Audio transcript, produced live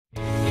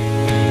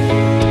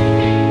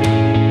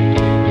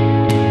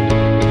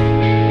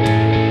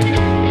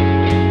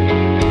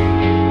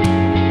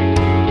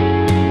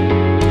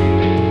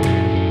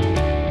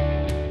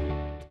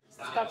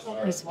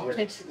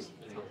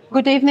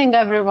Good evening,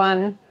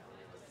 everyone.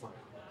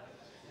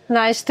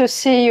 Nice to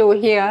see you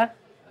here.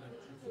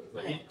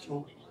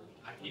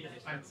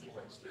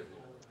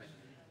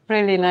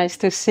 Really nice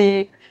to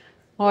see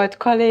old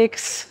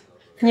colleagues,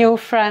 new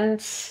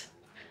friends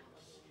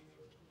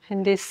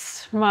in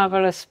this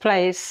marvelous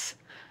place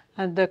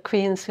at the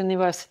Queen's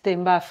University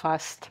in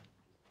Belfast.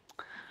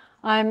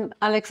 I'm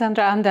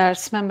Alexandra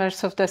Anders,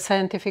 members of the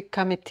Scientific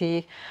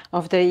Committee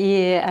of the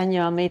EA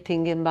annual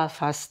meeting in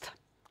Belfast.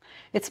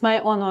 It's my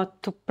honor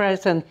to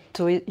present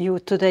to you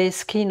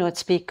today's keynote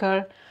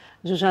speaker,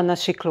 Zsuzsanna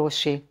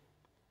Siklósi.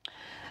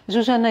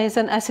 Zsuzsanna is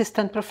an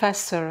assistant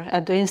professor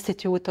at the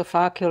Institute of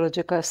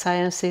Archaeological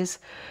Sciences,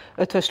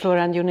 Eötvös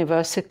Loránd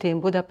University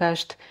in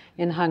Budapest,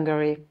 in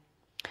Hungary.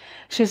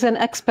 She's an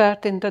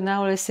expert in the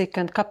Neolithic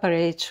and Copper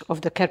Age of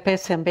the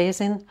Carpathian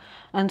Basin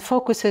and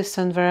focuses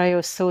on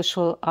various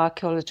social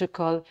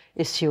archaeological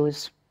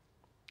issues.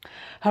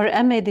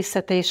 Her MA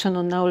dissertation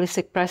on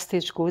Neolithic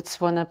prestige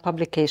goods won a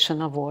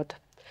publication award.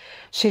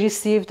 She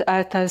received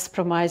ALTA's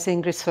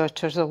Promising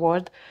Researchers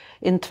Award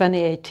in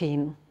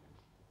 2018.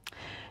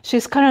 She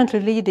is currently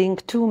leading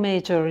two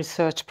major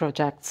research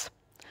projects.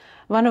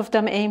 One of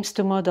them aims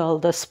to model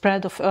the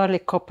spread of early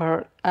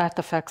copper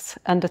artifacts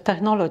and the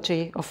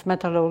technology of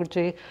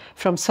metallurgy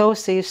from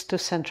Southeast to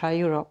Central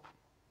Europe.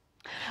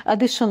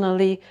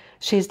 Additionally,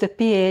 she is the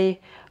PA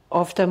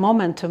of the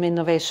Momentum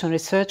Innovation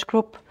Research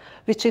Group,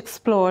 which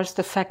explores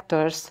the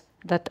factors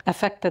that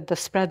affected the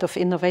spread of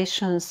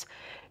innovations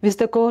with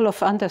the goal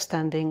of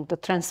understanding the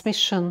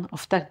transmission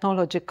of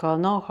technological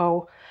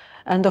know-how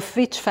and of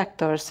which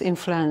factors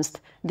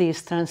influenced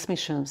these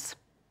transmissions.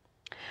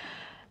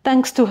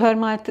 Thanks to her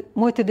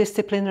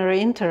multidisciplinary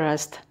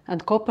interest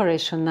and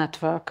cooperation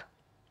network,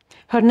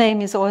 her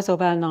name is also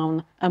well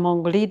known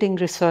among leading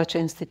research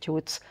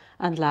institutes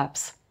and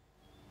labs.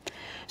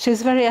 She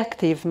is a very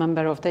active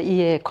member of the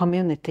EA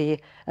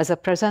community as a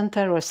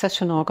presenter or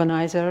session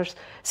organizer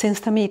since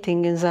the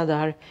meeting in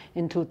Zadar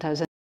in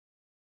 2000.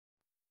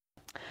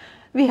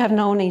 We have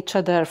known each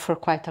other for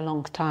quite a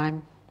long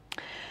time.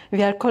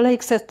 We are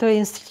colleagues at the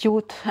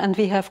Institute and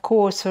we have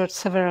co-authored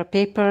several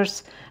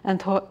papers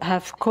and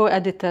have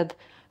co-edited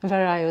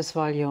various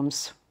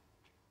volumes.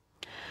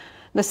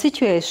 The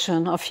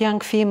situation of young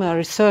female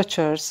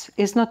researchers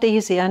is not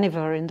easy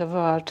anywhere in the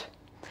world,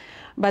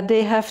 but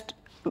they have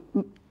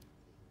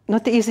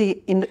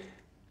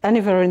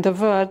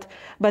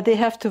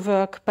to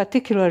work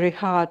particularly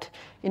hard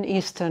in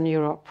Eastern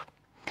Europe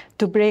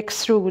to break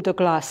through the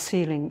glass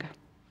ceiling.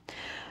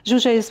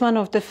 Zsuzsa is one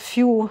of the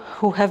few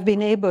who have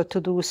been able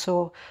to do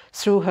so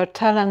through her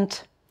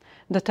talent,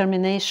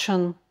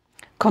 determination,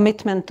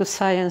 commitment to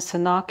science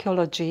and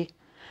archaeology,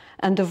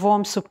 and the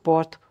warm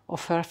support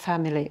of her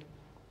family.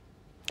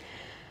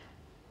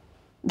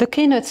 The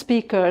keynote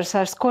speakers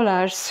are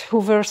scholars who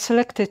were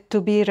selected to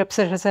be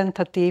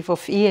representative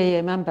of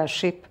EAA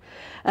membership,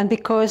 and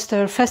because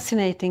their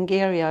fascinating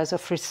areas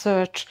of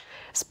research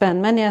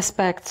span many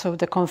aspects of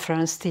the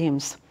conference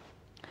themes.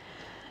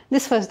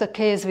 This was the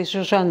case with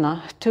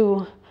Zsuzsanna,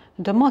 too.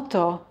 The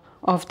motto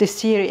of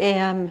this year's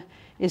AM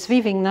is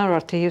weaving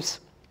narratives,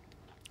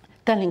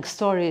 telling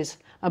stories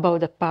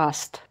about the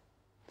past.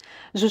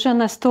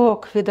 Zsuzsanna's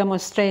talk will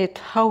demonstrate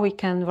how we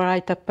can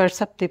write a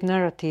perceptive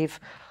narrative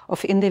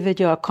of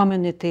individual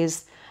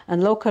communities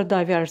and local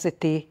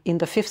diversity in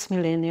the 5th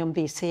millennium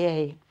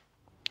BCA.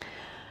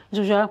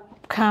 Zsuzsa,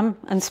 come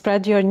and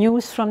spread your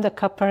news from the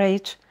Copper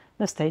Age.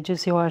 The stage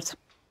is yours.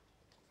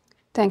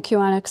 Thank you,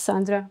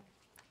 Alexandra.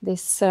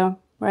 This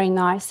very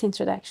nice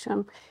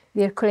introduction.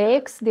 Dear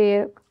colleagues,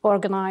 dear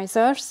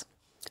organizers,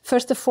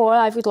 first of all,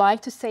 I would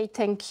like to say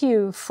thank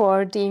you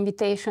for the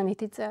invitation.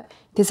 It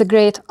is a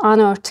great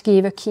honor to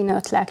give a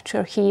keynote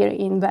lecture here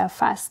in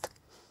Belfast.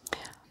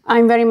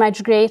 I'm very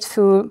much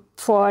grateful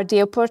for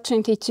the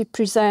opportunity to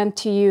present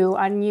to you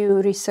our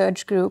new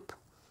research group.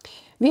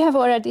 We have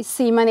already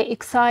seen many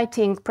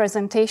exciting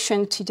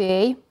presentations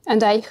today,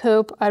 and I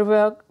hope our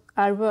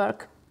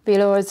work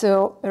will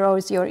also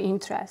arouse your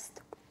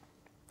interest.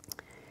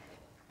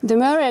 The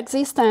mere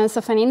existence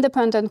of an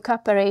independent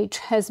Copper Age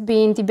has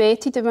been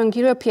debated among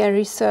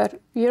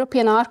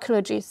European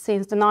archaeologists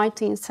since the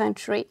 19th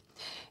century.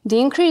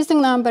 The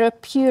increasing number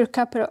of pure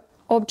copper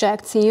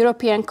objects in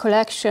European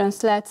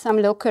collections led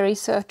some local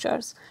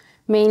researchers,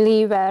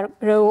 mainly where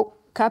raw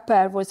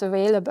copper was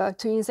available,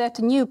 to insert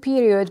a new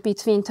period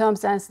between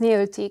Thomson's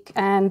Neolithic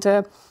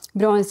and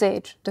Bronze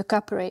Age, the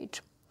Copper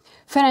Age.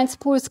 Ferenc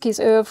Pulszky's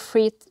work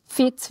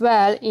fits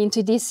well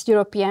into this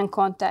European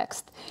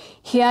context.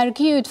 He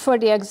argued for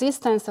the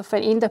existence of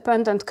an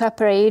independent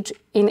Copper Age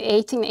in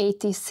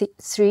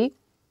 1883,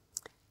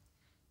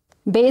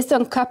 based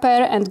on copper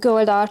and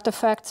gold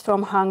artifacts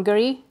from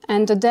Hungary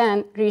and the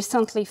then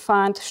recently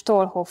found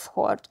Stolhof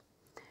hoard.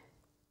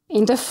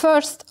 In the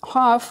first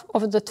half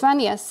of the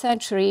 20th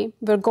century,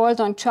 the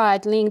Golden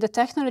Child linked the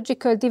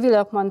technological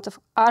development of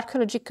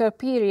archaeological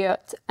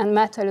periods and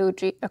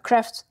metallurgy, a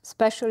craft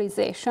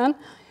specialization,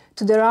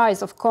 to the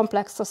rise of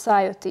complex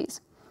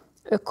societies.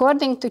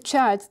 According to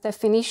Child's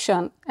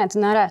definition and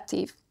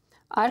narrative,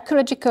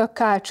 archaeological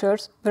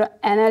cultures were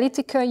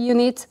analytical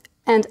units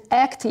and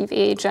active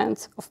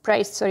agents of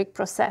prehistoric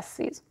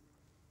processes.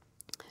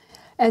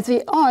 As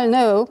we all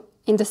know,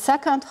 in the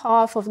second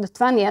half of the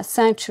 20th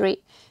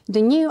century,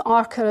 the new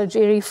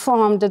archaeology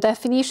reformed the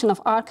definition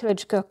of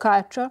archaeological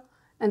culture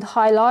and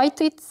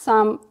highlighted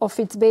some of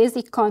its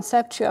basic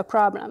conceptual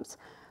problems.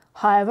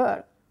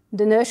 However,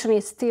 the notion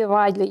is still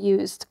widely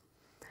used.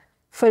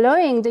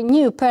 Following the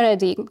new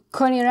paradigm,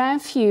 Colin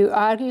Renfrew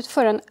argued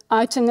for an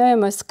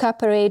autonomous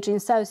copper age in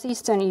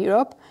southeastern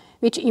Europe,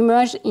 which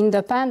emerged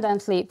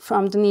independently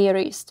from the Near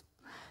East.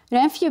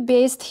 Renfrew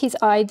based his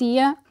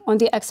idea on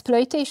the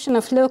exploitation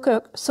of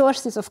local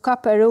sources of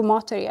copper raw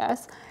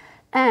materials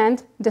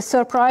and the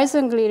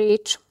surprisingly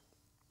rich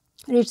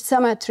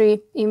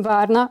cemetery in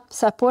Varna,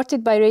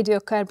 supported by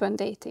radiocarbon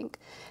dating.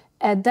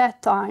 At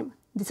that time,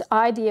 this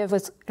idea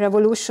was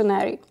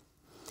revolutionary.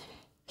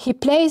 He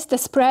placed the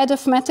spread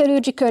of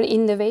metallurgical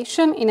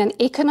innovation in an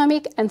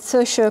economic and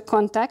social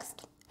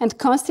context and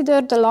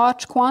considered the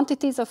large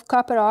quantities of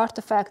copper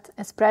artifacts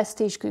as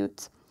prestige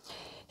goods.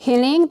 He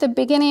linked the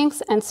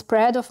beginnings and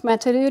spread of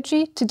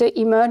metallurgy to the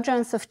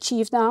emergence of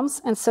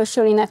chiefdoms and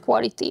social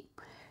inequality.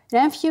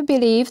 Renfrew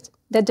believed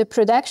that the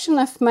production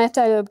of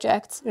metal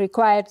objects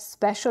required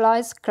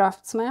specialized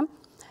craftsmen,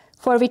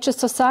 for which a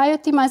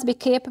society must be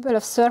capable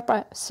of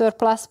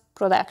surplus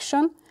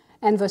production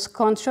and was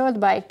controlled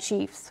by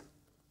chiefs.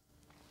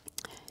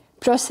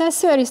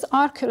 Processualist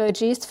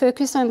archaeologists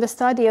focus on the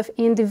study of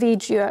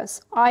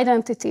individuals,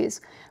 identities,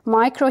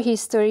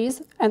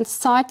 microhistories, and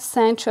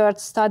site-centered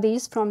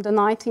studies from the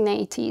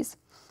 1980s.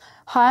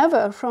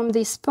 However, from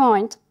this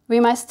point, we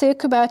must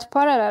talk about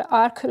parallel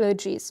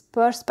archaeologies,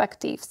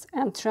 perspectives,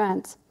 and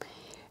trends.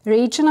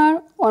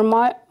 Regional or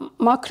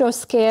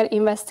macro-scale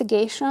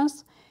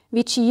investigations,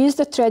 which use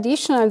the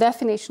traditional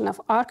definition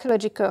of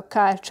archaeological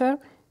culture,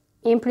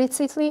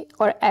 implicitly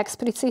or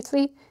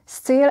explicitly,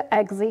 still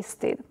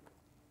existed.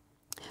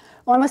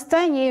 Almost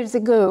 10 years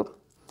ago,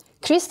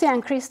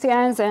 Christian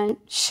Christiansen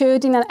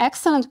showed in an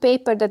excellent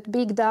paper that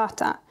big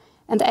data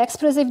and the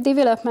expressive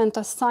development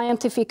of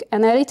scientific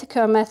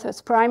analytical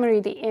methods, primarily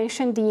the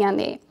ancient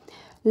DNA,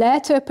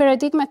 led to a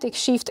paradigmatic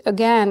shift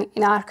again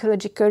in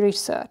archaeological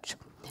research.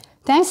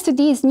 Thanks to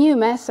these new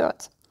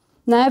methods,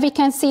 now we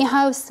can see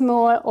how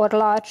small or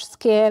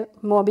large-scale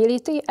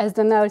mobility, as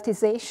the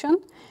Neolithization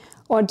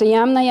or the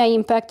Yamnaya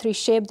impact,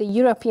 reshaped the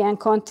European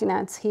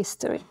continent's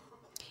history.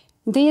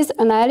 These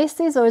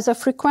analyses also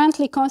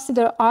frequently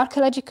consider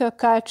archaeological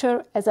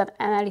culture as an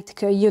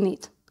analytical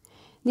unit.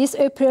 This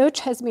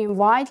approach has been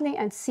widely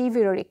and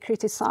severely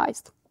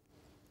criticized.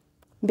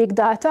 Big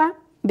data,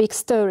 big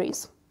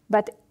stories,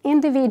 but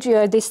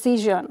individual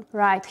decisions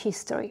write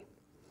history.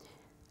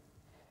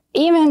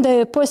 Even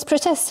the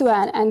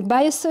postprocessual and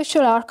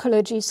biosocial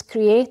archaeologists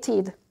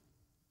created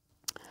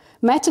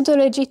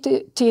methodology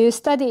to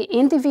study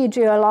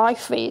individual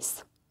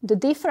lifeways. The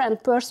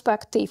different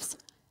perspectives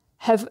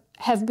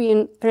have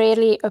been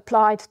rarely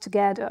applied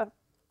together.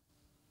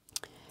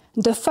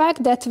 The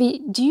fact that we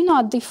do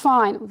not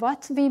define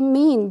what we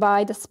mean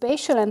by the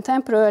spatial and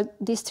temporal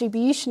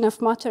distribution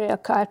of material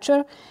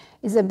culture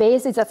is a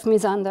basis of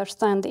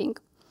misunderstanding.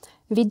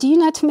 We do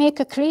not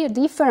make a clear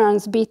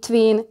difference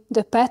between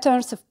the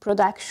patterns of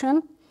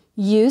production,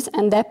 use,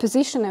 and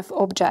deposition of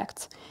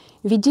objects.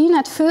 We do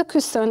not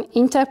focus on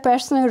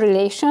interpersonal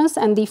relations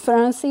and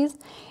differences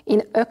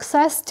in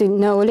access to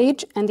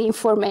knowledge and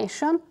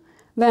information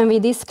when we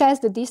discuss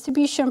the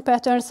distribution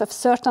patterns of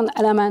certain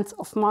elements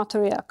of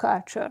material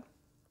culture.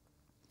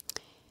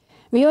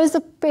 We also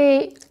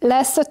pay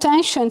less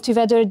attention to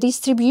whether a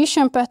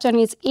distribution pattern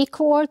is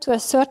equal to a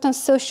certain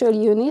social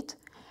unit,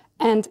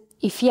 and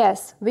if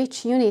yes,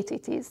 which unit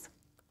it is.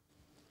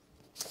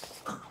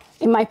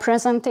 In my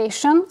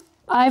presentation,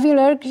 I will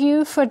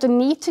argue for the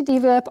need to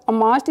develop a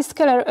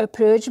multiscalar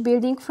approach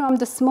building from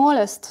the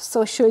smallest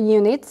social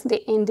units,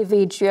 the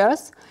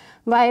individuals,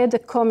 via the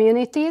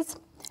communities,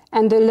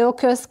 and the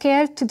local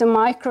scale to the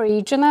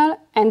micro-regional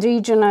and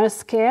regional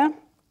scale,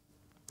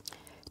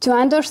 to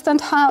understand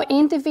how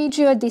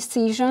individual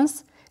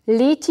decisions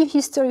lead to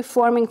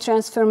history-forming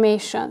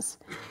transformations.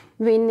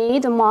 We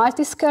need a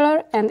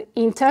multiscalar and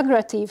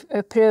integrative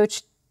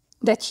approach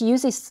that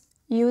uses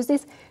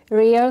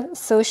real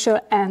social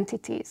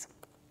entities.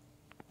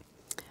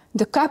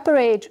 The Copper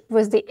Age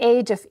was the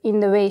age of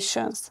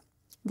innovations.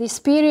 This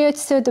period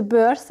saw the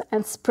birth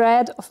and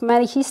spread of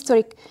many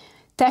historic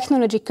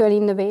technological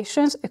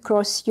innovations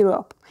across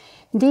Europe.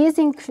 These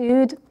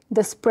include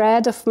the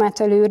spread of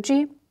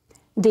metallurgy,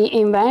 the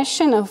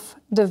invention of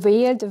the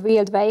wheeled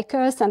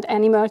vehicles and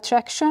animal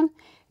traction,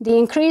 the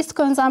increased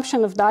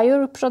consumption of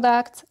dairy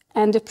products,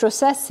 and the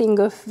processing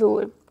of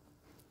wool.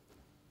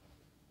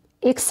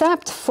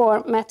 Except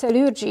for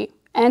metallurgy,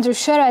 Andrew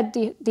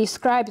Sherratt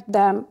described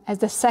them as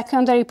the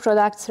secondary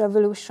products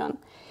revolution.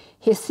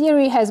 His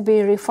theory has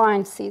been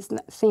refined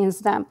since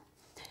then.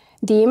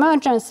 The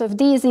emergence of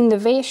these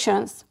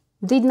innovations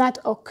did not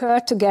occur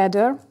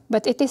together,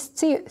 but it is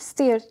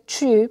still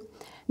true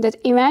that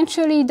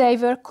eventually they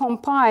were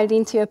compiled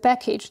into a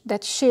package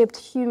that shaped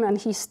human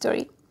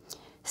history.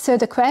 So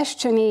the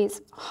question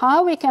is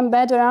how we can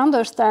better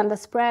understand the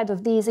spread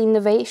of these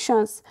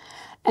innovations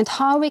and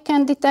how we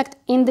can detect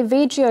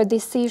individual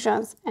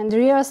decisions and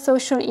real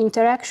social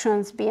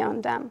interactions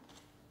beyond them.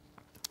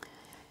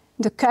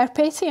 The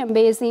Carpathian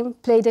Basin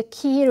played a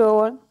key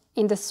role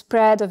in the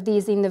spread of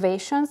these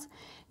innovations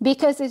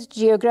because its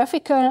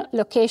geographical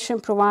location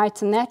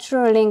provides a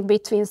natural link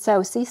between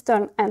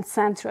southeastern and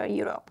central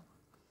Europe.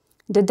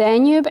 The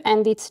Danube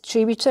and its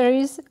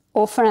tributaries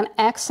offer an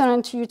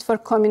excellent route for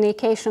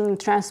communication and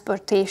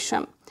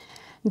transportation.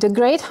 The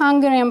Great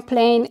Hungarian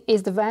Plain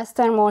is the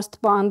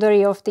westernmost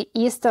boundary of the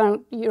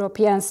Eastern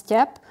European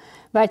steppe,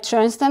 while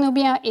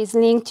Transdanubia is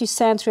linked to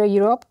Central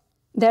Europe.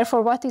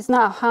 Therefore, what is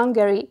now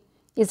Hungary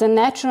is a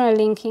natural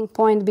linking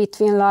point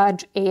between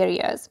large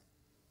areas.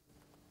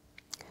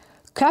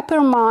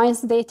 Copper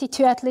mines dated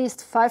to at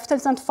least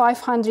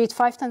 5,500,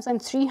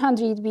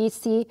 5,300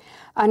 BC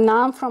are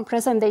known from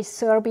present-day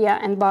Serbia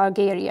and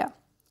Bulgaria.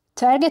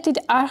 Targeted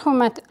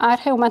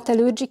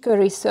archaeometallurgical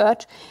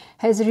research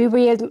has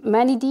revealed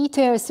many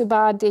details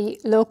about the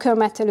local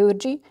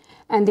metallurgy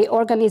and the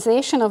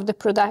organization of the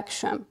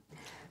production.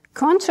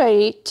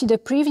 Contrary to the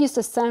previous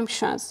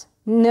assumptions,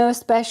 no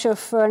special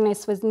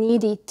furnace was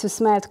needed to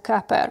smelt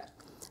copper.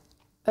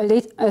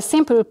 A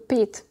simple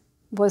pit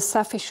was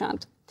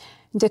sufficient.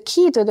 The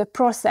key to the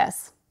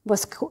process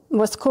was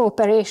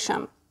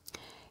cooperation.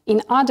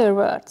 In other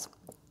words,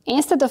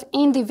 instead of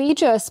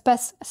individual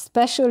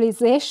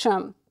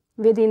specialization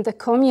within the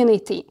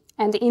community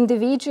and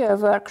individual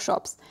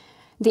workshops,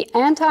 the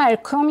entire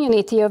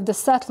community of the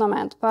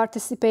settlement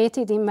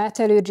participated in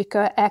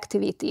metallurgical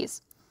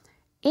activities.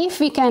 If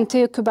we can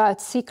talk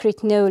about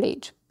secret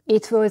knowledge,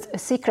 it was a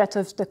secret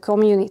of the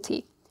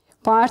community,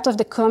 part of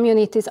the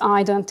community's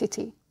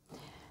identity.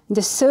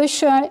 The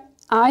social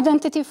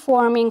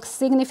identity-forming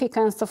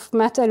significance of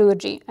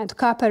metallurgy and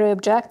copper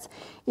objects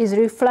is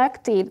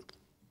reflected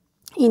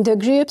in the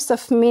groups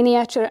of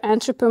miniature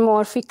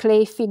anthropomorphic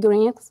clay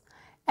figurines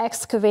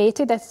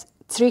excavated at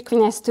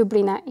Crkvena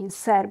Stublina in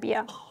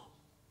Serbia.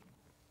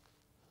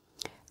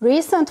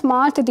 Recent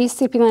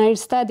multidisciplinary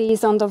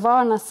studies on the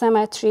Varna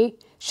cemetery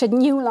shed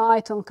new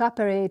light on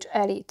Copper Age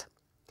elite.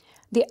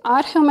 The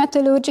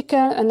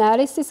archaeometallurgical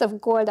analysis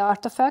of gold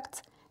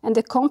artifacts and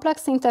the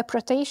complex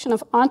interpretation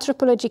of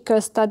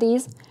anthropological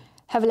studies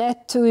have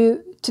led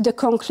to the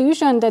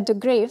conclusion that the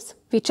graves,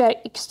 which are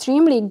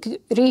extremely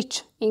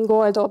rich in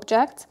gold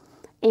objects,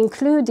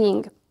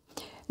 including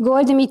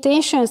gold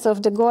imitations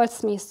of the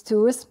goldsmiths'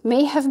 tools,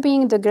 may have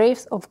been the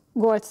graves of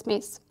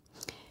goldsmiths.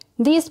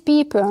 These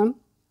people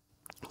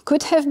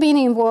could have been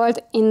involved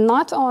in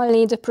not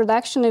only the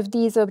production of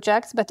these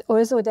objects, but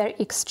also their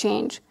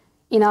exchange.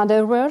 In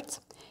other words,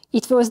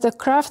 it was the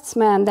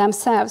craftsmen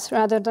themselves,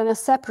 rather than a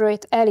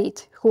separate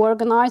elite, who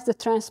organized the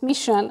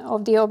transmission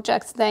of the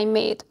objects they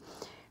made.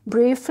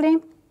 Briefly,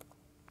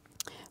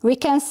 we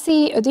can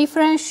see a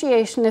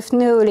differentiation of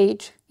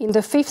knowledge in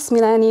the 5th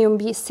millennium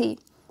BC.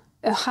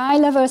 A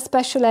high-level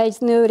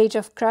specialized knowledge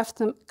of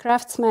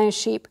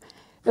craftsmanship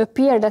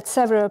appeared at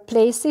several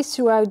places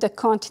throughout the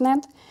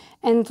continent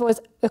and was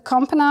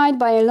accompanied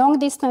by a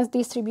long-distance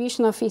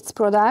distribution of its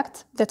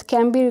products that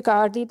can be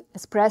regarded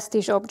as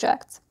prestige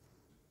objects.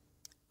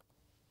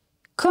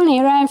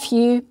 Colin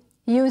Renfrew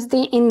used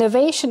the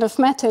innovation of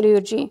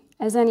metallurgy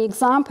as an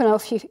example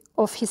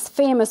of his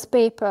famous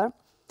paper,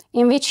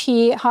 in which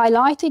he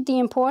highlighted the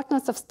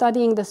importance of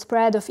studying the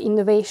spread of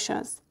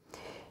innovations.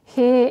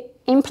 He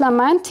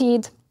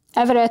implemented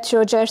Everett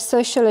Rogers'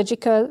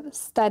 sociological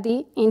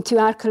study into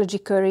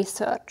archaeological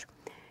research.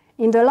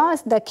 In the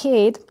last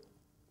decade,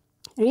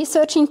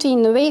 research into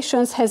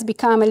innovations has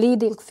become a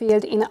leading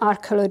field in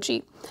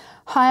archaeology.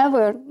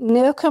 However,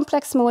 no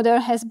complex model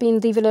has been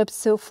developed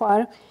so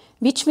far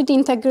which would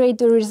integrate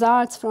the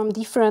results from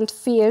different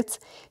fields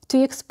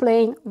to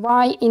explain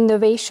why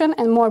innovation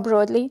and, more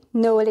broadly,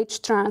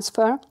 knowledge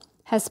transfer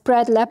has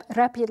spread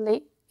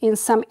rapidly in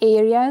some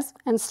areas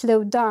and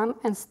slowed down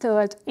and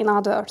stalled in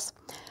others.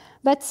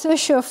 But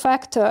social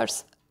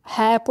factors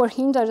help or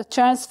hinder the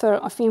transfer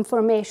of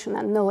information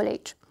and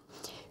knowledge.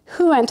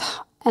 Who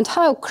and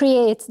how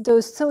creates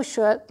those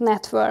social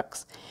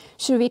networks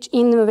through which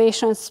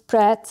innovation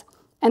spreads,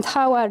 and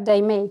how are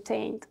they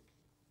maintained?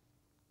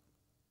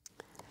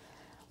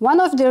 One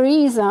of the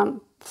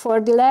reasons for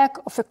the lack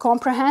of a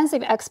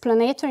comprehensive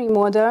explanatory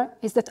model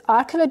is that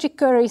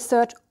archaeological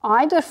research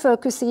either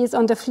focuses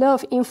on the flow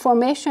of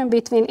information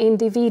between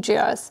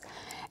individuals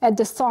at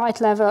the site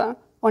level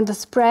or the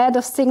spread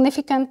of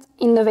significant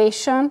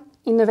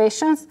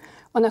innovations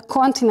on a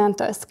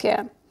continental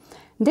scale.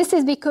 This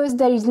is because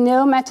there is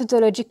no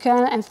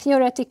methodological and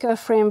theoretical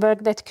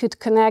framework that could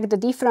connect the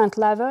different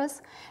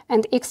levels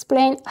and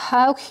explain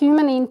how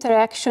human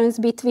interactions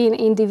between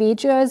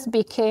individuals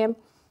become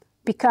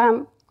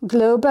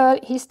global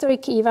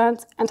historic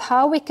events and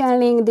how we can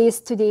link this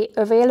to the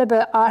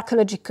available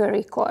archaeological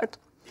record.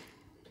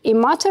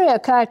 In material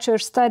culture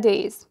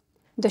studies,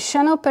 the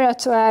chaîne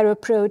opératoire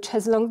approach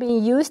has long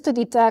been used to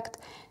detect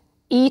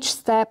each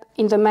step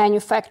in the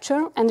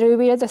manufacture and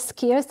reveal the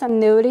skills and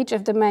knowledge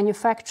of the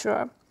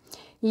manufacturer.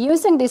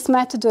 Using this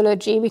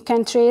methodology, we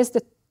can trace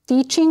the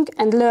teaching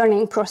and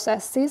learning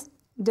processes,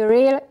 the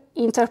real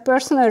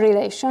interpersonal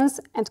relations,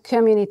 and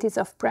communities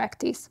of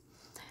practice.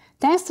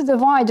 Thanks to the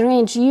wide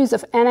range use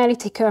of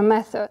analytical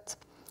methods,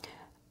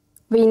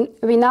 we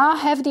now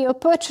have the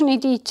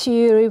opportunity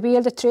to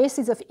reveal the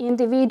traces of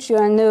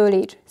individual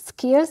knowledge,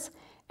 skills,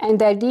 and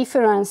their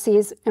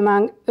differences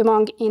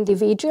among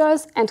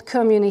individuals and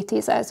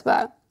communities as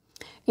well.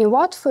 In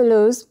what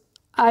follows,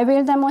 I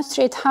will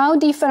demonstrate how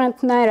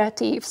different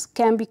narratives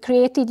can be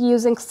created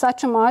using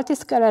such a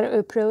multiscalar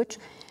approach,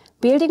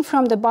 building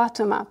from the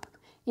bottom up,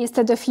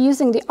 instead of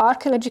using the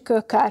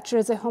archaeological culture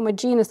as a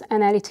homogeneous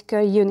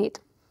analytical unit.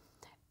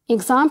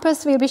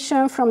 Examples will be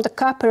shown from the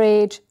Copper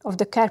Age of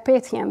the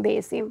Carpathian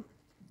Basin.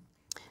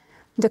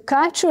 The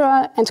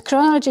cultural and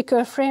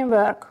chronological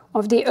framework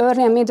of the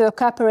early and middle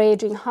Copper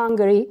Age in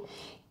Hungary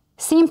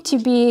seemed to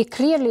be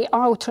clearly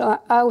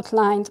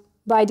outlined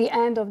by the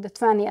end of the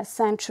 20th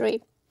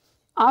century.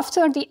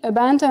 After the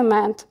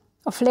abandonment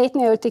of late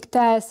Neolithic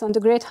tiles on the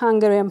Great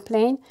Hungarian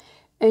Plain,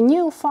 a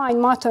new fine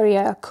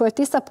material called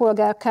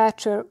Tiszapolgár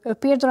culture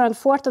appeared around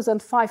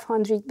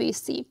 4500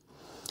 BC.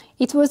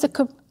 It was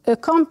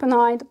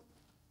accompanied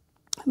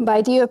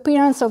by the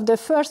appearance of the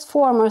first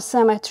formal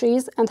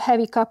cemeteries and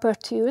heavy copper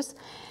tools,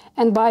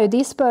 and by a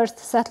dispersed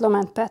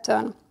settlement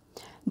pattern.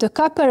 The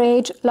Copper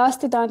Age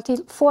lasted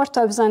until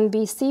 4000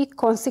 BC.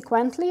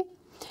 Consequently,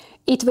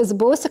 it was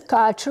both a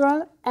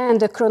cultural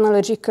and a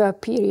chronological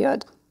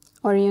period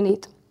or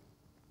unit.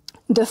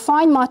 The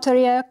fine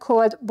material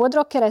called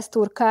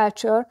Bodrogkeresztúr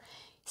culture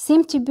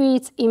seemed to be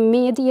its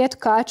immediate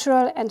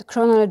cultural and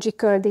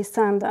chronological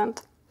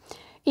descendant.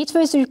 It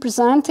was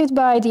represented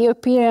by the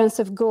appearance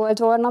of gold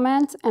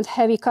ornaments and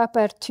heavy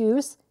copper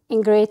tools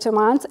in great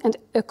amounts, and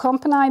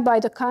accompanied by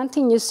the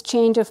continuous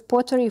change of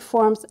pottery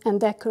forms and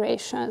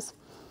decorations.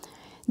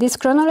 This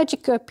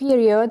chronological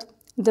period,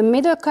 the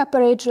Middle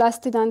Copper Age,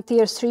 lasted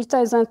until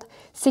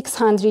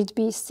 3600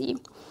 BC.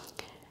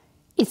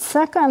 Its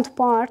second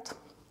part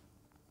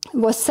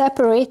was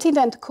separated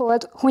and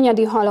called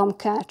Hunyadi Halom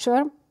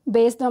culture,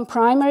 based on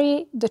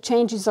primarily the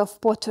changes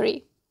of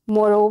pottery.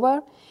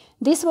 Moreover,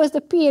 this was the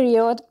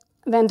period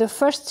when the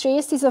first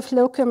traces of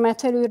local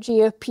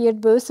metallurgy appeared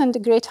both on the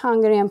Great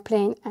Hungarian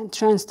Plain and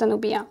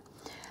Transdanubia.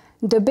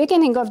 The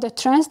beginning of the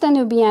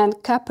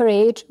Transdanubian Copper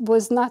Age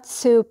was not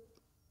such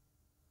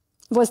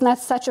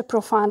a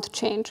profound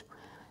change.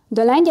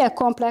 The Lengyel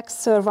complex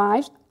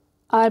survived,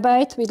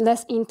 albeit with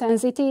less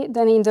intensity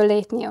than in the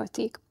late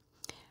Neolithic.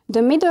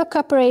 The Middle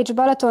Copper Age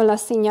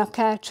Balaton-Lassigna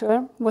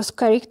culture was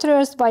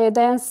characterized by a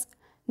dense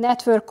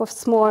network of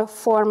small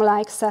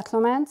farm-like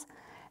settlements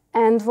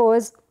and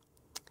was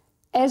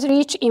as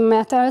rich in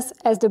metals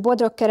as the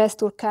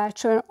Bodrogkeresztúr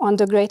culture on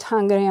the Great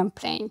Hungarian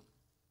Plain.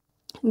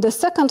 The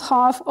second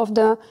half of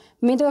the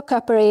Middle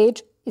Copper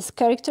Age is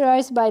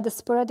characterized by the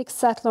sporadic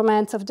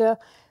settlements of the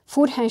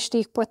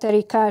Furhenstich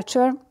pottery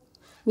culture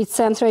with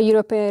Central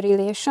European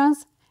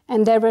relations,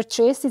 and there were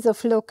traces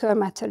of local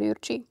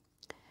metallurgy.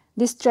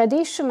 This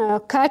traditional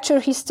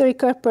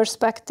culture-historical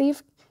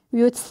perspective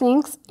viewed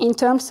things in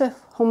terms of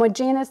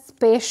homogeneous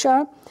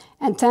spatial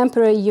and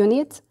temporal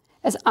units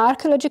as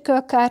archaeological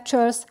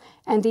cultures,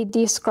 and it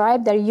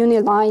described their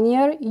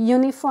unilinear,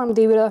 uniform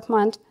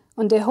development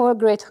on the whole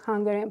Great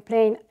Hungarian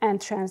Plain and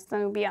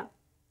Transdanubia.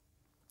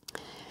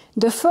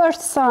 The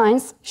first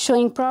signs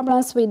showing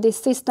problems with this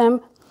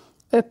system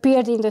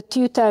appeared in the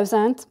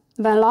 2000s,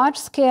 when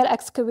large-scale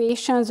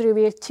excavations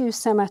revealed two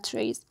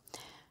cemeteries.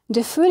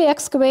 The fully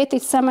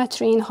excavated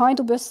cemetery in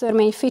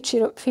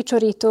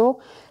Hajdú-Böszörmény-Ficsorító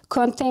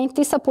contained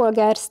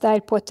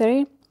Tiszapolgár-style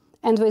pottery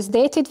and was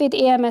dated with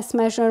EMS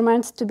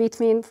measurements to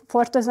between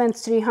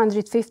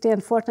 4350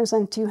 and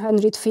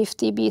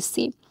 4250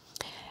 BC.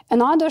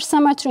 Another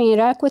cemetery in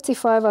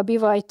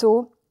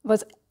Rákóczi-falva-Bivajtó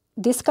was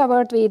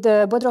discovered with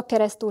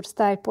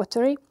Bodrogkeresztúr-style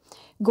pottery,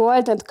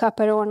 gold and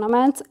copper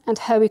ornaments, and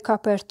heavy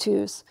copper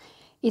tools.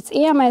 Its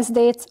EMS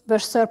dates were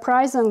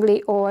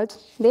surprisingly old,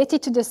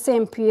 dated to the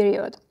same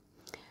period.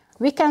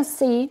 We can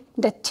see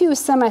that two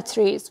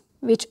cemeteries,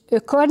 which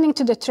according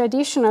to the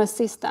traditional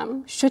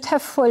system should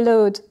have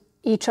followed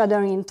each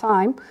other in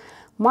time,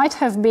 might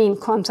have been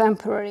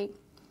contemporary.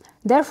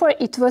 Therefore,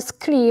 it was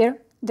clear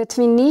that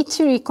we need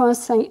to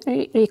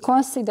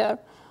reconsider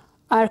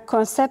our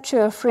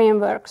conceptual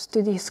frameworks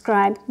to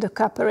describe the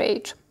Copper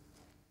Age.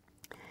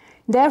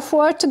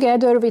 Therefore,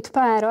 together with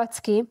Pál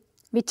Raczki,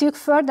 we took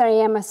further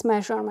EMS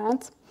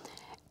measurements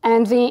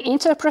and we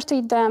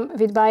interpreted them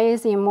with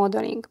Bayesian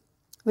modeling.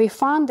 We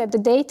found that the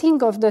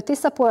dating of the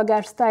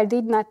Tiszapolgár style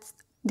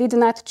did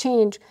not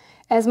change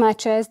as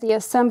much as the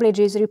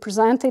assemblages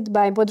represented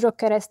by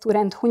Bodrogkeresztúr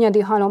and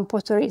Hunyadi Halom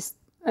pottery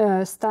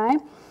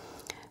style,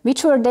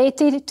 which were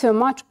dated to a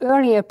much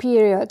earlier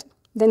period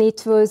than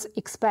it was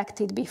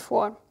expected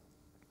before.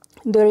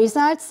 The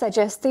results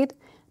suggested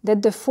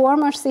that the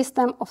former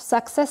system of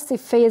successive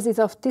phases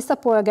of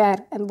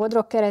Tiszapolgár and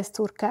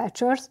Bodrogkeresztúr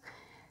cultures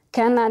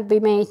cannot be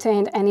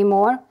maintained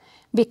anymore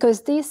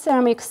because these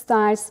ceramic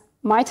styles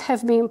might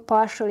have been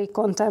partially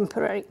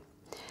contemporary.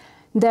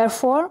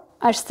 Therefore,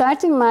 I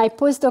started my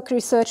postdoc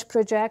research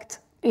project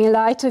in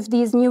light of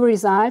these new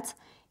results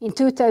in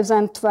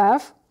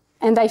 2012,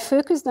 and I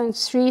focused on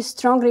 3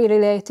 strongly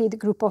related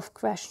group of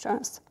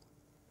questions: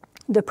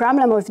 the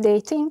problem of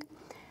dating,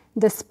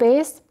 the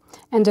space,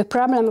 and the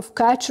problem of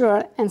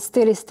cultural and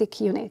stylistic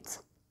units.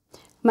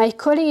 My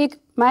colleague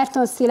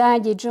Márton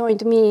Szilágyi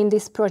joined me in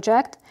this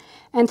project,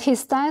 and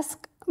his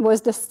task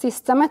was the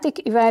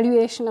systematic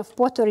evaluation of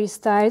pottery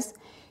styles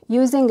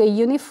using a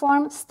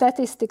uniform,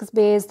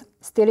 statistics-based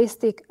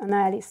stylistic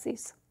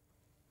analysis.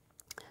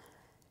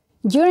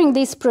 During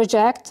this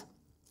project,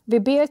 we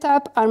built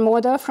up our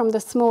model from the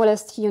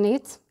smallest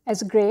units,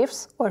 as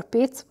graves or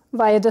pits,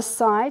 via the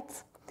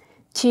sites,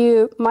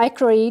 to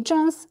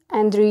microregions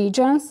and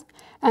regions,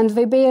 and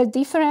we built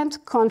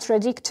different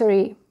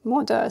contradictory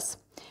models.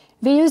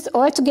 We used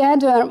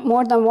altogether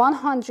more than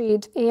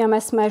 100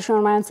 AMS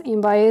measurements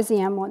in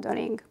Bayesian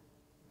modeling.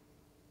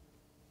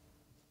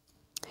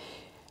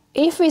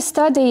 If we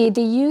study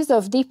the use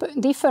of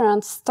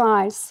different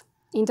styles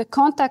in the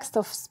context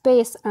of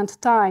space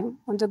and time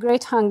on the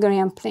Great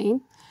Hungarian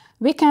Plain,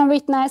 we can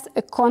witness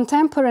a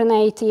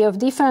contemporaneity of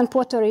different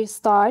pottery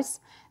styles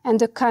and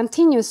the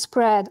continuous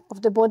spread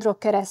of the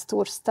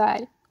Bodrog-Keresztúr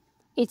style.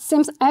 It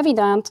seems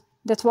evident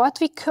that what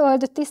we call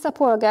the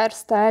Tiszapolgár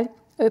style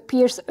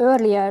appears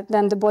earlier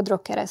than the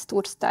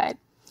Bodrog-Keresztúr style.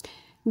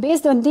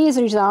 Based on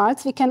these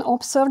results, we can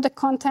observe the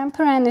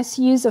contemporaneous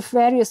use of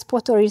various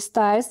pottery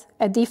styles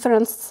at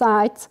different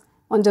sites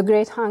on the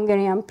Great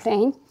Hungarian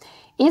Plain,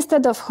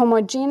 instead of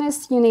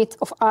homogeneous units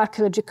of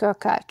archaeological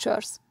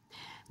cultures.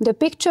 The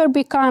picture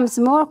becomes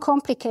more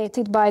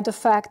complicated by the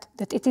fact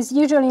that it is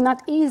usually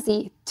not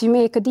easy to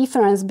make a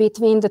difference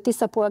between the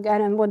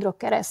Tiszapolgár and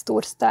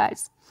Bodrog-Keresztúr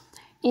styles.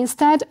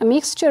 Instead, a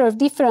mixture of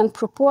different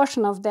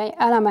proportion of the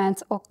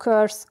elements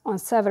occurs on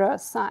several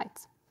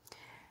sites.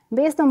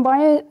 Based on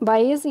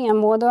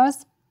Bayesian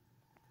models,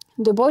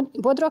 the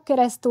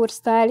Bodrog-Keresztúr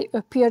style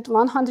appeared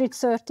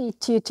 130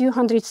 to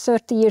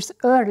 230 years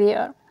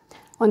earlier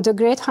on the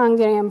Great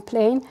Hungarian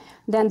Plain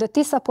than the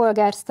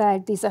Tiszapolgár style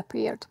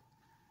disappeared.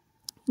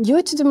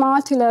 Due to the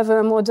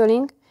multi-level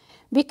modeling,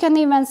 we can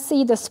even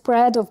see the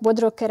spread of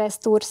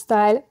Bodrog-Keresztúr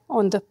style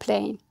on the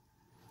plain.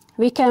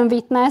 We can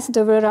witness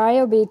the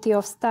variability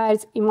of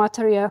styles in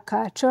material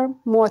culture,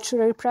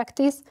 mortuary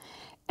practice,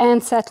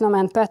 and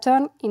settlement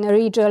pattern in a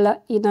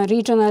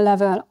regional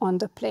level on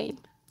the plain.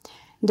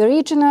 The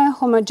regional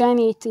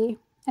homogeneity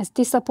as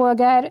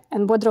Tiszapolgár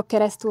and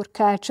Bodrog-Keresztúr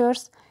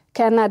cultures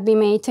cannot be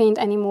maintained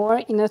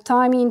anymore in a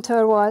time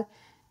interval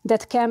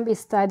that can be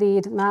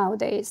studied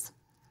nowadays.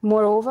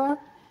 Moreover,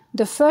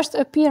 the first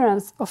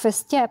appearance of a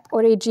steppe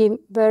origin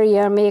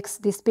barrier makes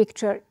this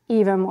picture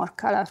even more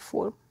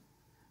colorful.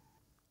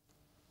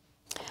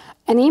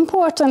 An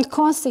important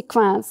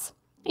consequence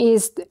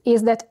is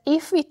that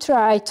if we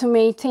try to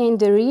maintain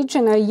the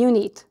regional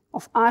unit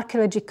of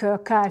archaeological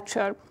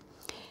culture,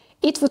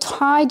 it would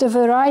hide the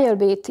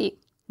variability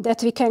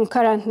that we can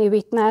currently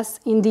witness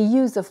in the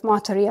use of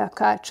material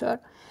culture.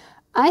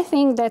 I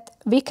think that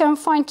we can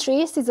find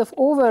traces of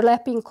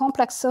overlapping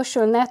complex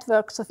social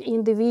networks of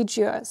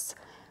individuals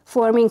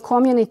forming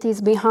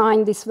communities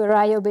behind this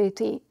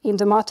variability in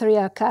the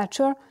material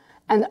culture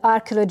and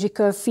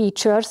archaeological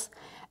features,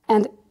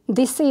 and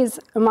this is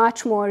a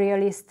much more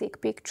realistic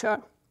picture.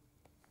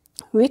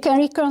 We can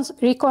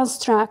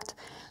reconstruct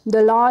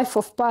the life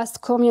of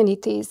past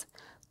communities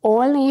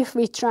only if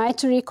we try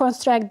to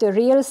reconstruct the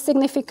real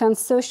significant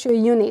social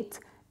unit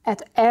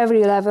at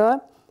every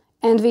level,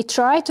 and we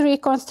try to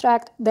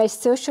reconstruct their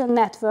social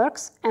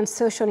networks and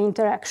social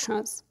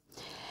interactions.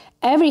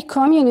 Every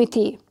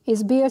community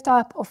is built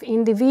up of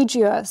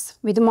individuals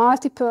with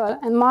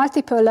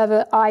multiple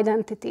level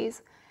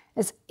identities,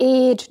 as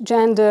age,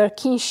 gender,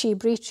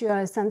 kinship,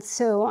 rituals, and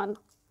so on.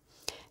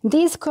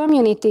 These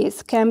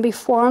communities can be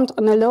formed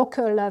on a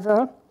local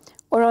level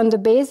or on the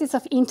basis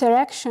of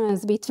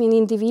interactions between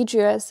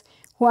individuals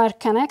who are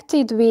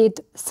connected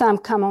with some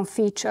common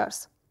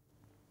features.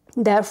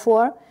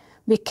 Therefore,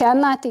 we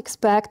cannot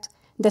expect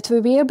that we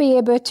will be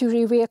able to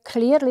reveal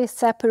clearly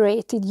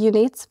separated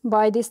units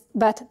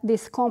but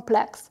this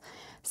complex,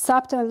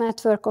 subtle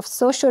network of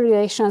social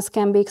relations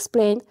can be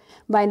explained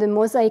by the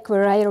mosaic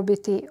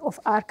variability of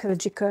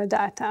archaeological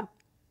data.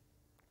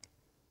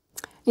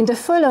 In the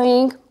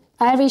following,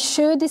 I will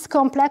show this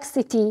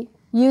complexity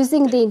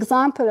using the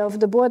example of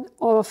the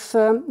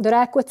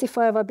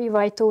Rákóczi-falva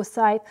bivajtó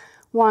site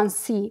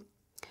 1C.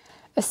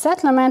 A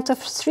settlement of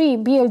 3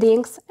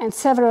 buildings and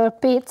several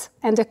pits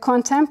and a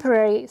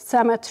contemporary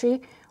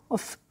cemetery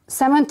of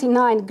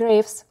 79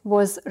 graves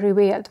was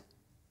revealed.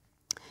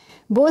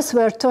 Both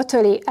were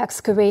totally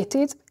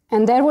excavated,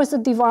 and there was a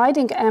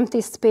dividing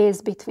empty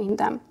space between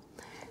them.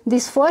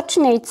 This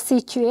fortunate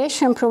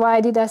situation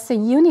provided us a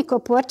unique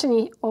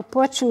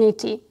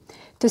opportunity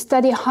to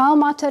study how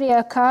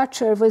material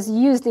culture was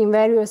used in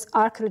various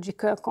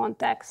archaeological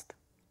contexts.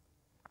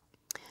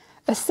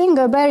 A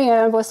single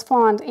barrier was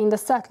found in the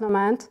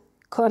settlement,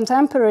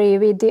 contemporary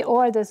with the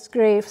oldest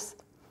graves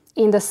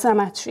in the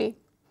cemetery.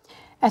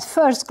 At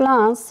first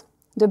glance,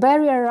 The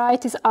barrier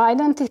right is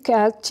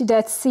identical to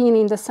that seen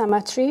in the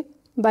cemetery,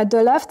 but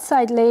the left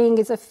side laying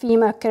is a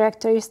female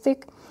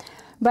characteristic,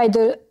 while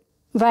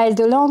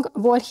the long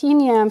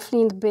Volhynian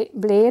flint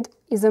blade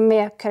is a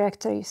male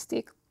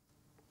characteristic.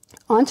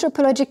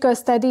 Anthropological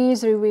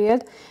studies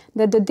revealed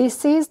that the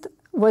deceased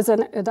was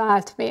an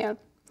adult male.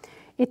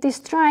 It is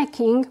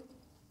striking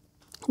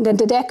that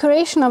the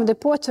decoration of the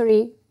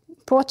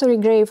pottery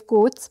grave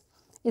goods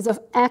is of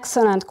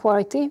excellent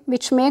quality,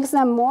 which makes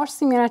them more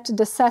similar to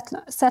the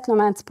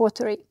settlement's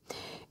pottery.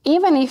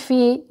 Even if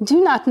we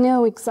do not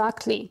know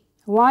exactly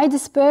why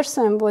this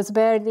person was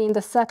buried in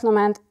the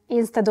settlement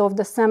instead of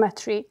the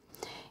cemetery,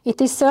 it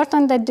is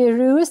certain that the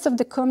rules of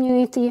the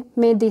community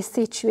made this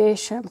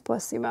situation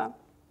possible.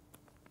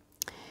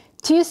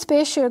 Two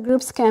spatial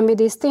groups can be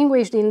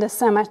distinguished in the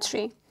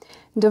cemetery.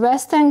 The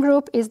western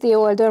group is the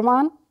older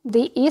one,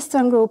 the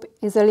eastern group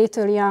is a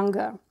little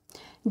younger.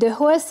 The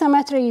whole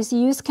cemetery's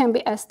use can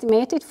be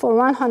estimated for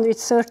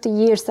 130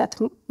 years at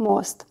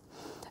most.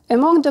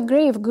 Among the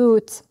grave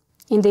goods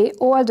in the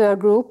older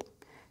group,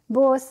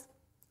 both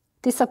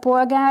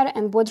Tiszapolgár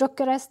and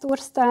Bodrogkeresztúr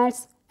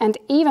styles and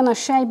even a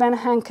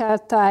Scheiben-Henkel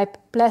type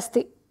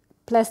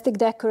plastic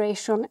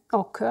decoration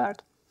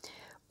occurred.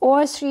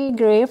 All three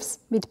graves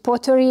with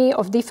pottery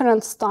of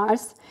different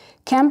styles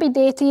can be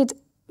dated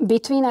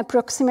between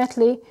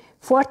approximately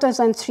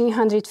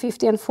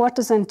 4350 and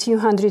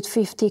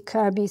 4250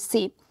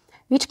 BC,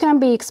 which can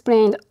be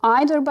explained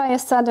either by a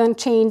sudden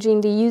change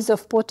in the use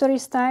of pottery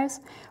styles,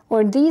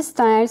 or these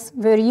styles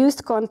were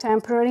used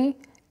contemporarily,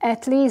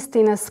 at least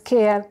in a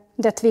scale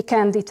that we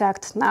can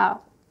detect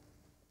now.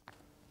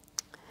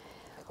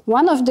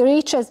 One of the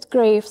richest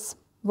graves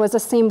was a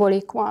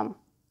symbolic one.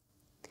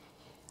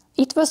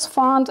 It was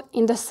found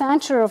in the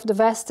center of the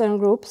western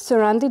group,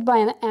 surrounded by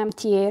an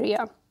empty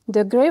area.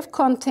 The grave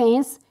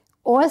contains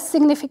all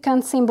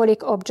significant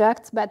symbolic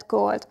objects but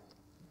gold.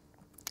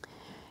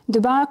 The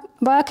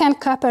Balkan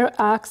copper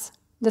axe,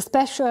 the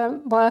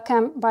special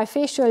Balkan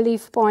bifacial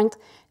leaf point,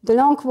 the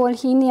long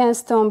Volhynian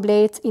stone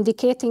blades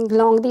indicating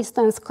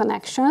long-distance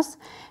connections,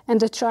 and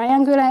the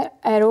triangular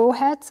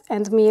arrowheads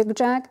and milk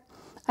jug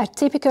are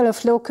typical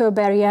of local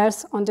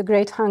barriers on the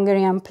Great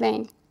Hungarian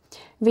Plain.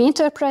 We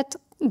interpret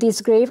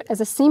this grave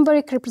as a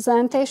symbolic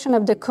representation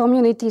of the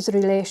community's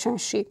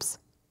relationships.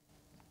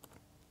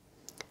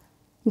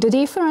 The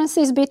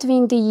differences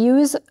between the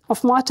use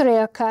of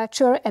material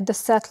culture at the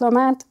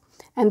settlement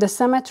and the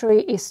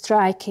cemetery is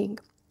striking.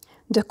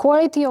 The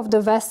quality of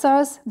the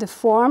vessels, the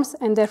forms,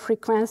 and their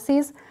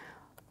frequencies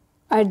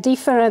are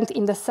different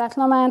in the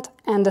settlement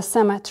and the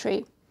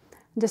cemetery.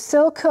 The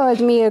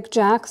so-called milk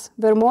jugs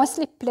were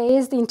mostly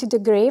placed into the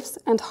graves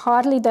and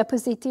hardly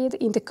deposited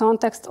in the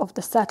context of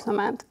the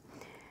settlement.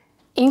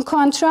 In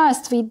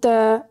contrast with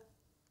the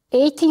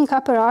 18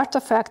 copper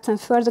artifacts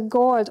and further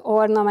gold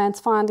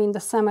ornaments found in the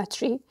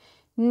cemetery,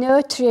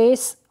 no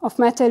trace of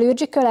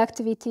metallurgical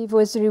activity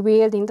was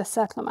revealed in the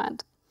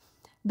settlement.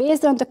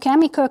 Based on the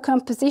chemical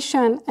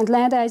composition and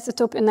lead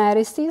isotope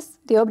analysis,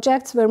 the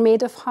objects were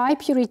made of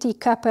high-purity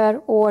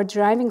copper ore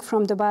deriving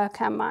from the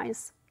Balkan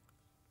mines.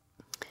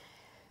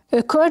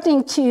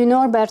 According to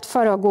Norbert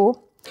Faragó,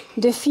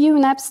 the few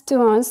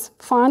napstones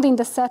found in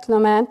the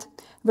settlement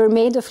were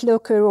made of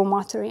local raw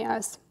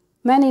materials.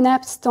 Many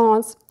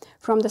napstones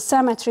from the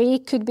cemetery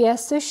could be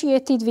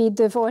associated with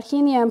the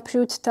Volhynian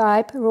Prut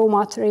type raw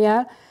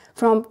material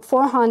from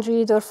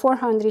 400 or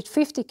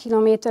 450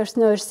 kilometers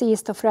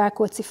northeast of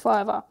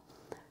Rákóczi-Falva.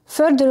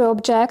 Further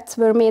objects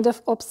were made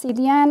of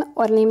obsidian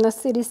or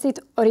limnosilicate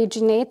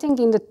originating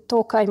in the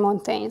Tokaj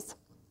Mountains.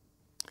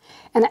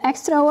 An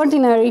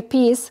extraordinary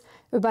piece,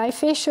 a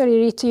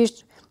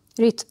bifacially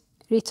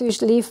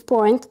retouched leaf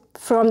point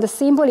from the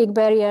symbolic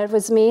barrier,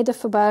 was made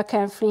of a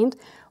Balkan flint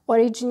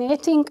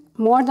originating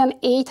more than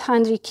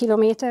 800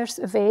 kilometers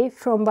away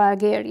from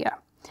Bulgaria.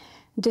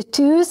 The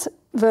tools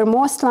were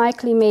most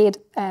likely made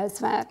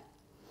elsewhere.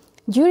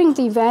 During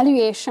the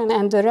evaluation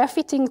and the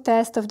refitting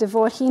test of the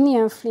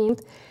Volhynian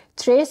flint,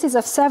 traces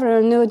of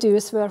several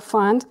nodules were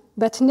found,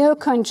 but no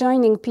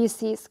conjoining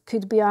pieces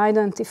could be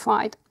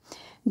identified.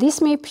 This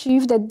may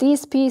prove that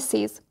these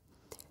pieces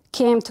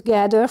came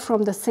together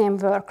from the same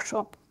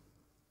workshop.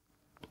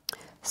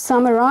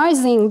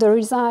 Summarizing the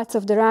results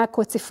of the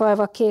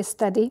Rákóczi-Falva case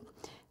study,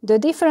 the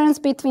difference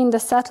between the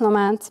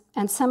settlement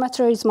and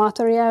cemetery's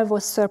material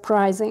was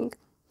surprising.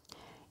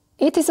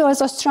 It is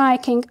also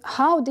striking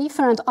how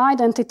different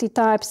identity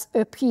types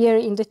appear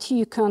in the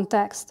two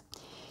contexts.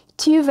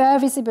 Two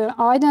well-visible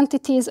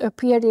identities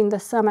appeared in the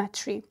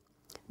cemetery.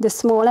 The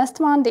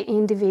smallest one, the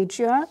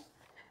individual,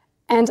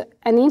 and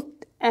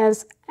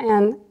as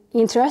an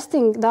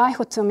interesting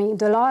dichotomy,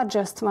 the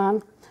largest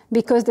one,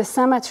 because the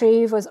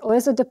cemetery was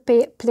also the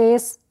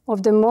place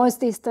of the most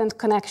distant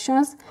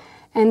connections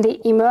and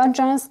the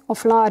emergence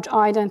of large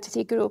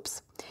identity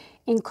groups.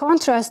 In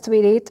contrast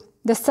with it,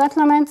 the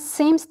settlement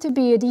seems to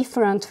be a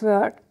different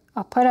world,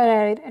 a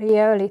parallel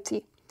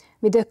reality,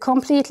 with a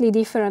completely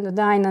different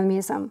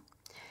dynamism.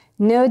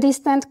 No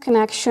distant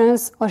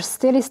connections or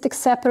stylistic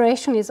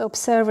separation is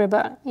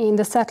observable in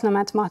the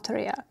settlement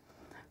material.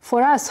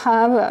 For us,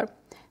 however,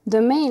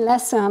 the main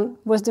lesson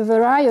was the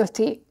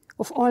variety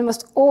of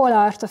almost all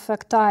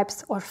artifact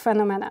types or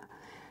phenomena.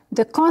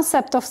 The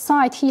concept of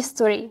site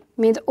history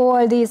made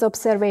all these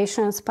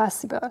observations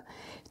possible.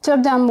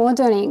 Top-down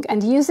modeling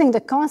and using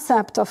the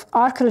concept of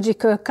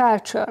archaeological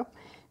culture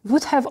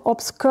would have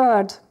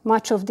obscured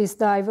much of this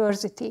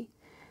diversity.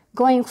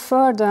 Going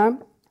further,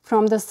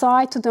 from the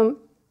site to the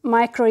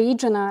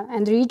micro-regional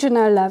and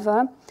regional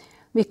level,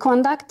 we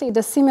conducted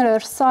a similar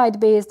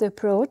site-based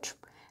approach,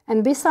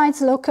 and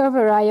besides local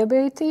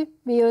variability,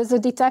 we also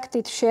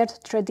detected shared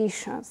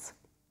traditions.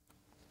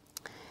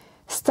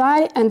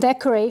 Style and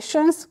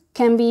decorations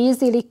can be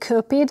easily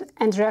copied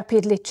and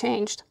rapidly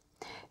changed.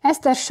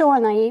 Esther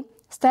Solnai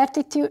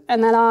started to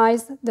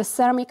analyze the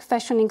ceramic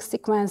fashioning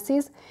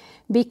sequences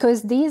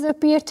because these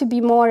appear to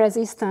be more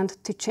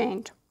resistant to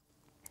change.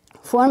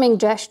 Forming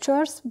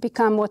gestures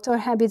become motor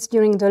habits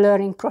during the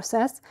learning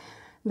process,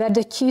 where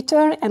the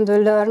tutor and the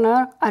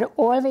learner are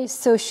always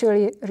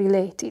socially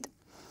related.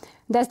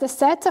 Thus, the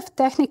sets of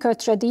technical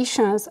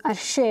traditions are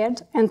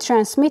shared and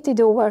transmitted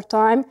over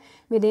time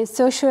within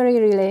socially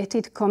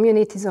related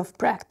communities of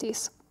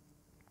practice.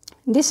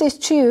 This is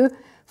true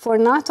for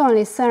not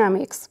only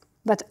ceramics,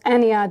 but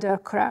any other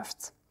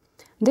crafts.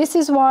 This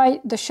is why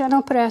the Champ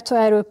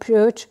opératoire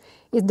approach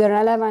is the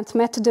relevant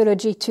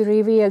methodology to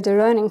reveal the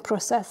learning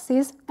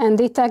processes and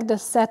detect the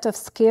set of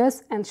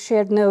skills and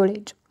shared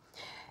knowledge.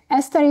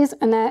 Esther is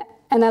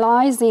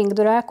analyzing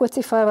the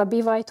Rákóczi-falva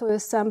bivajtó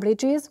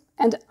assemblages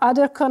and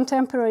other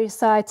contemporary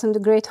sites on the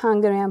Great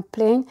Hungarian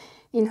Plain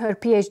in her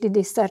PhD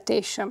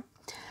dissertation.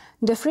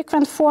 The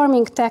frequent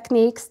forming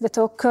techniques that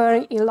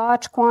occur in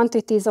large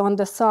quantities on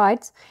the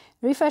sites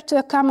refer to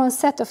a common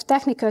set of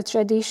technical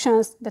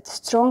traditions that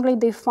strongly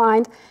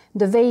define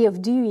the way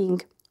of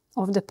doing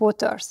of the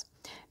potters.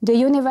 The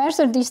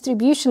universal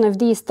distribution of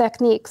these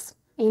techniques,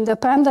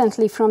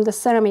 independently from the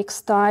ceramic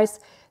styles,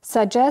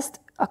 suggests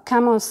a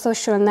common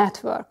social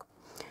network.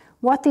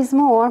 What is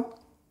more,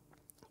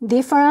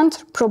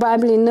 different,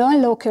 probably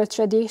non-local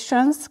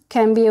traditions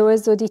can be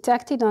also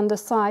detected on the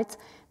sites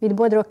with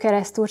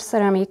Bodrog-Keresztúr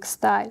ceramic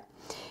style.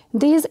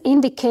 These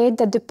indicate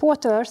that the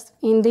potters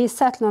in these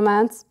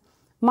settlements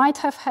might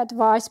have had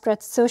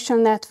widespread social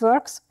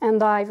networks and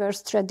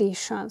diverse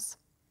traditions.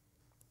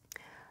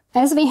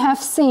 As we have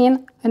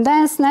seen, a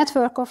dense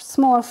network of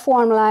small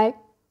form-like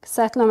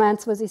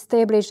settlements was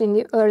established in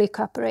the early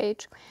Copper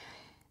Age.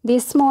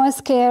 These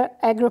small-scale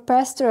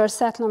agropastoral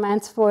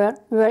settlements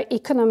were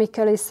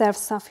economically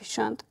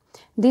self-sufficient.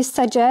 This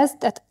suggests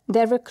that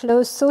there were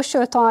close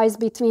social ties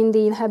between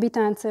the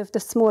inhabitants of the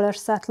smaller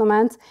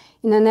settlements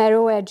in a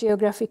narrower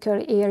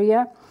geographical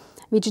area,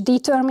 which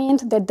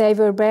determined that they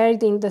were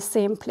buried in the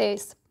same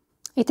place.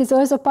 It is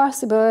also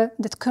possible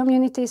that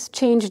communities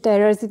changed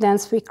their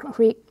residence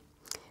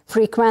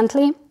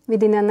frequently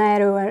within a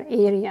narrower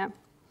area.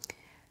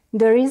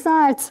 The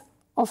results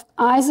of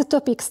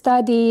isotopic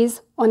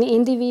studies on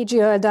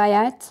individual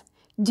diets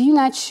do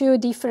not show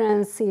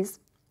differences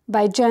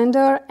by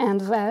gender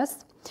and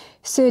wealth,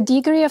 so a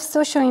degree of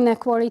social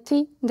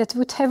inequality that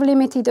would have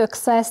limited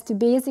access to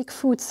basic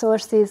food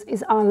sources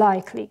is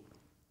unlikely.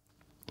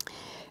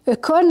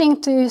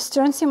 According to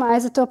strontium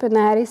isotope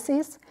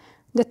analysis,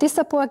 the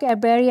Tiszapolgár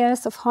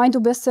burials of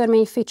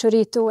Hajdú-Böszörmény,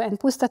 Ficsorító, and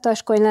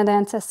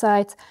Pusztataskony-Ledence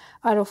sites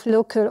are of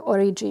local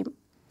origin.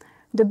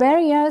 The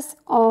burials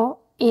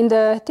in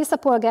the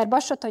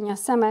Tiszapolgár-Basatanya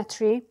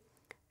cemetery,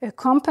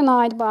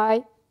 accompanied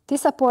by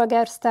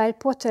Tiszapolgár-style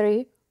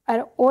pottery,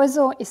 are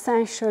also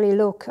essentially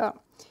local.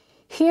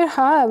 Here,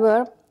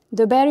 however,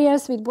 the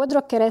burials with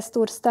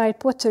Bodrog-Keresztúr-style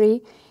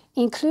pottery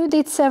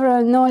included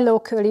several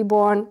non-locally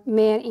born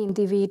male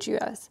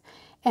individuals.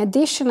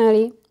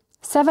 Additionally,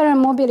 several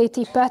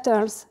mobility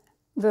patterns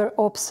were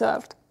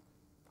observed.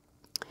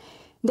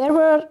 There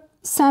were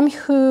some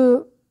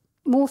who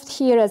moved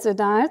here as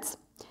adults,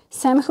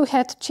 some who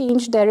had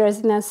changed their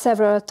residence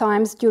several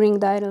times during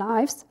their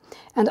lives,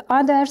 and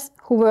others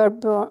who were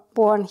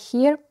born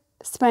here,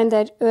 spent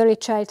their early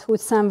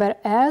childhood somewhere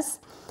else,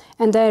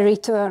 and they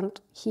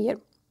returned here.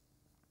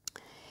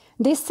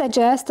 This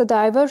suggests a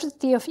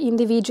diversity of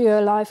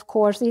individual life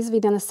courses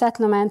within a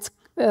settlement,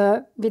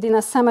 within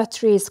a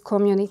cemetery's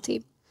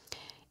community.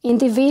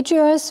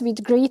 Individuals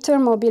with greater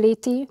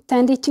mobility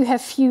tended to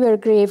have fewer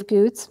grave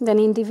goods than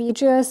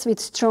individuals with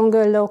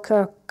stronger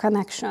local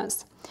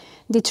connections.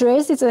 This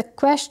raises a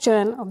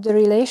question of the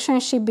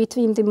relationship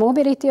between the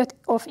mobility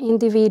of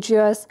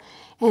individuals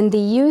and the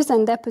use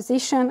and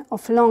deposition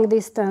of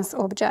long-distance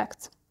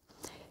objects.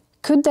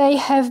 Could they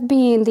have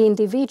been the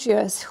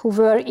individuals who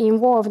were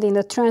involved in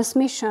the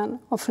transmission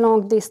of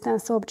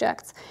long-distance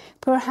objects,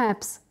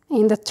 perhaps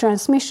in the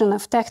transmission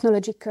of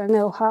technological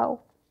know-how?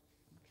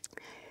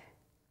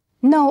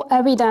 No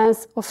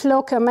evidence of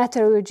local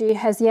metallurgy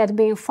has yet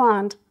been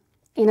found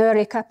in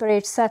early Copper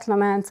Age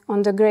settlements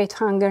on the Great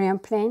Hungarian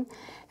Plain,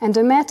 and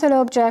the metal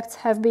objects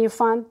have been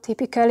found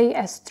typically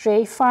as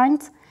stray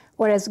finds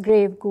or as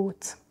grave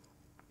goods.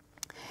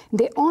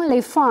 The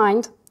only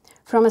find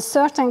from a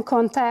certain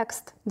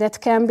context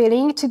that can be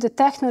linked to the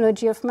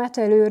technology of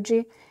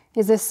metallurgy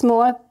is a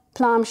small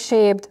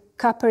plum-shaped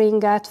copper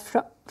ingot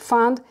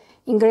found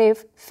in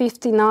grave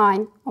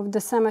 59 of the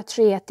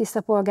cemetery at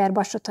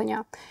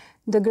Tiszapolgár-Basatanya,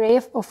 the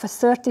grave of a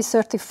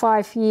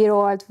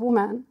 30-35-year-old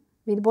woman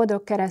with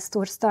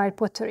Bodrogkeresztúr style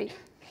pottery.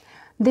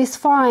 This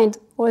find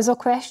also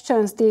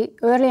questions the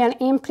early and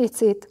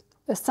implicit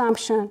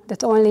assumption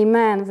that only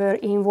men were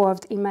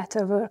involved in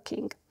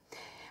metalworking.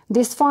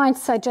 This find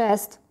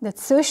suggests that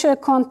social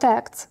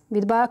contacts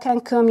with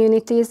Balkan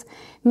communities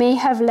may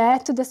have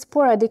led to the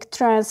sporadic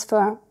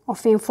transfer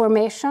of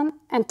information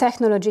and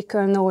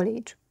technological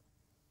knowledge.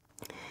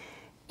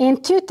 In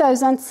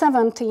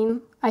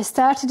 2017, I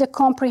started a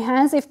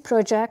comprehensive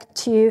project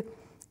to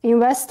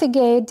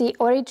investigate the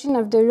origin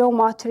of the raw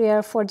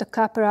material for the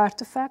copper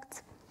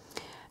artifacts,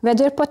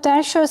 whether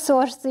potential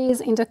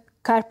sources in the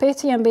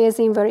Carpathian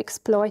Basin were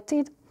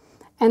exploited,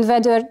 and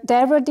whether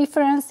there were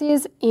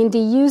differences in the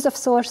use of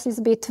sources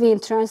between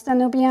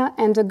Transdanubia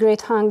and the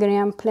Great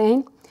Hungarian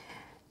Plain,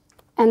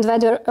 and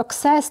whether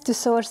access to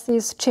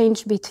sources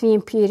changed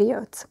between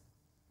periods.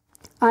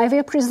 I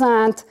will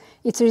present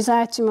its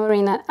result tomorrow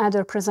in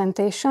another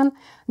presentation.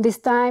 This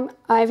time,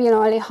 I will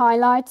only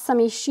highlight some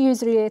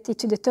issues related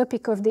to the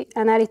topic of the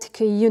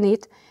analytical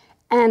unit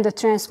and the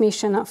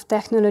transmission of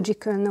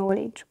technological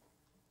knowledge.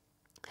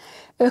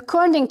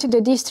 According to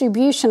the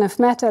distribution of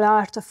metal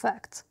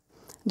artifacts,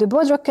 the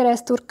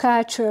Bodrogkeresztúr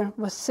culture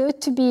was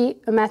thought to be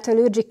a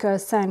metallurgical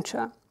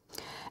center.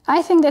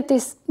 I think that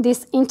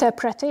this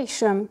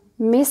interpretation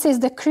misses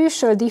the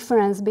crucial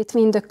difference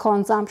between the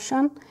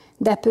consumption,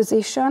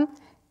 deposition,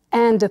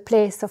 and the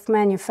place of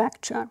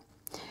manufacture.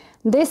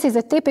 This is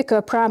a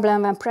typical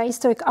problem when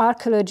prehistoric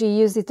archaeology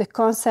uses the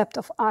concept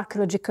of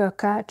archaeological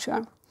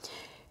culture.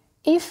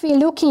 If we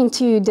look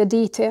into the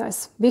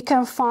details, we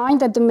can find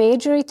that the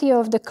majority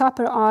of the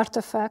copper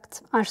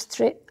artifacts are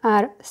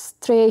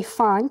stray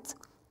finds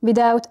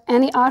without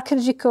any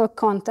archaeological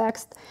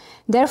context.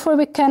 Therefore,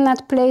 we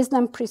cannot place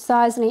them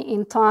precisely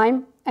in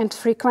time and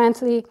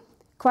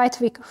quite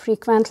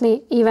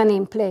frequently, even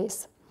in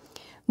place.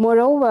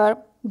 Moreover,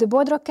 the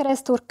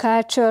Bodrogkeresztúr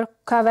culture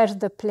covers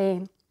the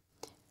plain,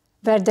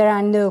 where there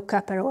are no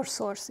copper ore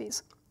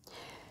sources.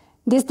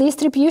 This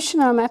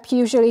distributional map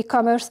usually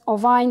covers a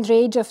wide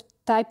range of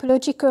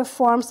typological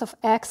forms of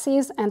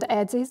axes and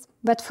edges,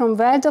 but from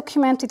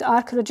well-documented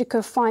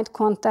archaeological find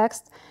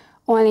context,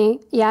 only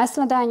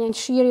Jászladány and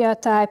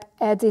Sherratt type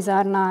edges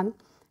are known.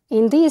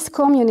 In these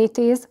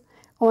communities,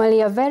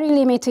 only a very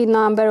limited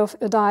number of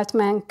adult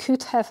men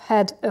could have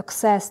had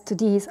access to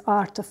these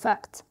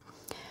artifacts.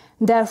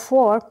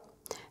 Therefore,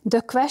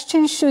 the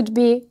question should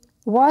be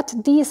what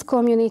these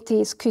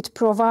communities could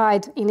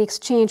provide in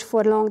exchange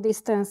for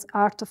long-distance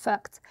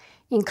artifacts,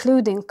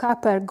 including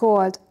copper,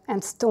 gold,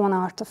 and stone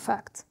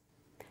artifacts.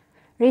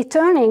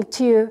 Returning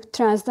to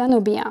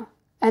Transdanubia,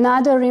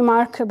 another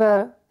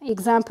remarkable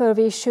example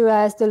we show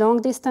as the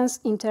long-distance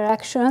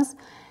interactions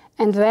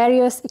and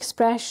various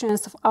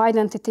expressions of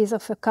identities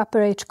of a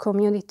Copper Age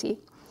community.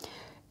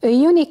 A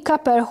unique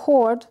copper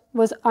hoard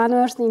was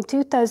unearthed in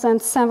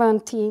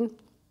 2017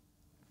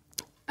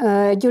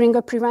 during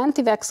a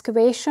preventive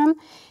excavation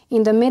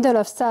in the middle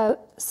of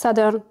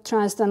southern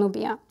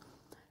Transdanubia.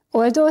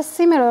 Although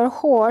similar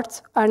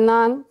hoards are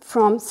known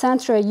from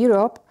Central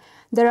Europe,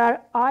 there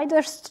are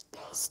either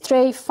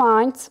stray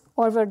finds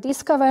or were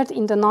discovered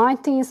in the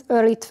 19th,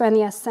 early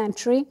 20th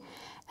century,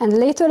 and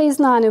little is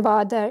known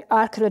about their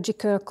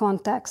archaeological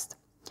context.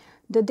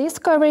 The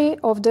discovery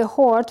of the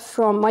hoard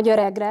from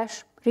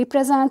Magyaregres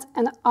represents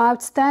an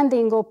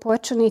outstanding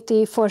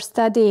opportunity for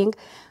studying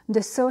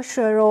the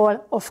social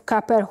role of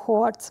copper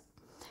hoards.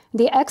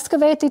 The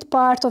excavated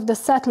part of the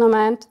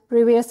settlement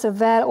reveals a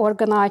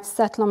well-organized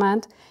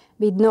settlement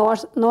with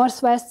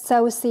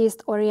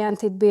northwest-southeast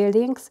oriented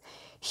buildings,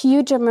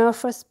 huge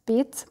amorphous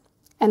pits,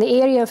 an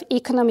area of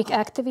economic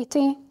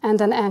activity,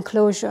 and an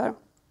enclosure.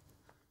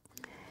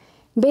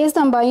 Based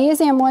on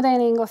Bayesian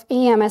modeling of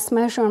EMS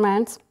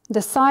measurements,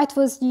 the site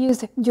was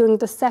used during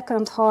the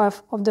second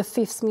half of the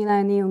 5th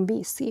millennium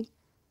BC.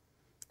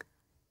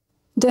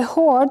 The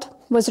hoard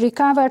was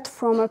recovered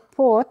from a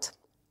pot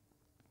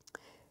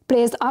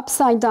placed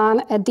upside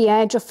down at the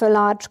edge of a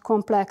large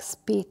complex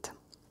pit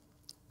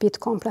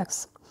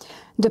complex.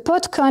 The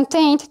pot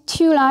contained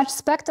 2 large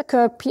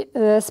spectacle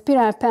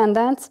spiral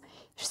pendants,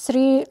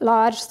 3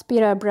 large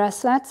spiral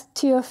bracelets,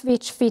 2 of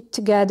which fit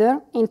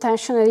together,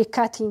 intentionally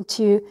cut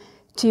into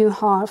 2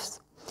 halves,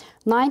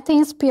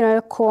 19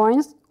 spiral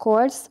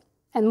coils,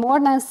 and more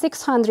than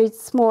 600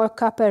 small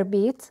copper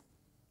beads,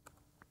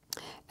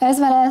 as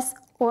well as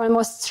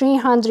almost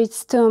 300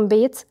 stone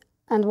beads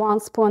and 1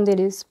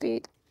 spondylus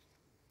bead.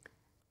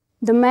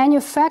 The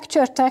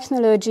manufacturing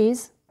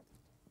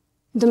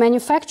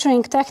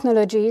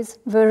technologies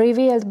were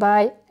revealed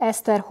by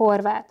Eszter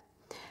Horváth.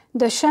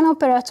 The Shen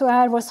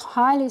operatoire was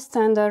highly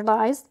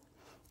standardized,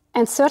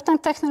 and certain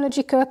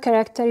technological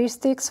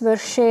characteristics were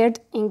shared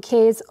in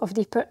case of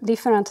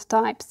different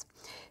types.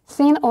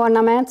 Thin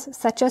ornaments,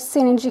 such as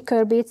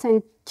cylindrical beads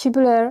and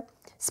tubular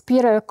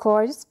spiral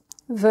coils,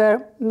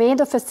 were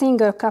made of a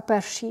single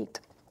copper sheet.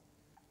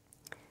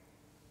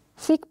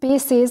 Thick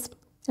pieces,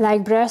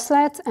 like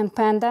bracelets and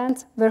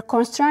pendants, were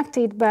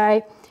constructed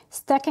by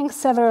stacking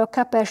several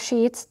copper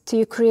sheets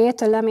to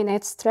create a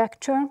laminate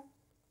structure,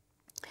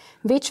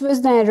 which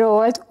was then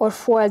rolled or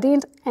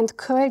folded and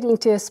curled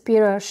into a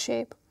spiral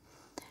shape.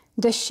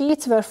 The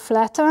sheets were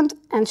flattened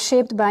and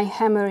shaped by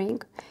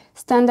hammering.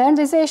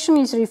 Standardization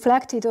is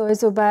reflected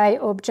also by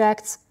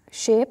objects'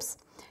 shapes.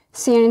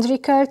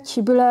 Cylindrical,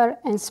 tubular,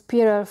 and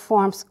spiral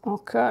forms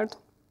occurred.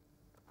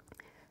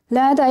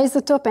 Lead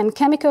isotope and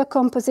chemical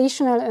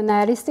compositional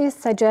analysis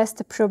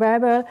suggest a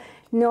probable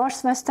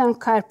northwestern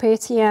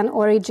Carpathian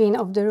origin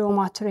of the raw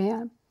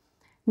material.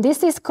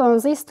 This is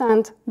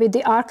consistent with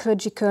the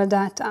archaeological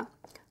data.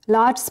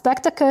 Large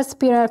spectacle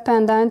spiral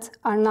pendants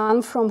are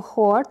known from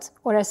hoards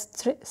or as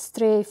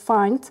stray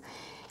finds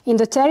in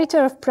the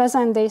territory of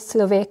present-day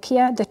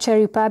Slovakia, the Czech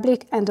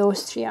Republic, and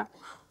Austria.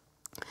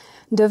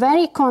 The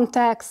very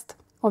context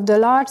of the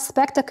large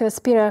spectacle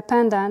spiral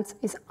pendants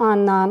is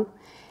unknown,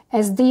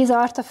 as these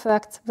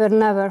artifacts were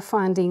never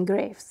found in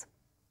graves.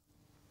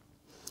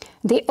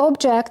 The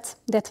objects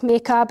that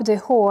make up the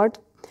hoard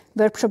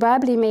were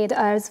probably made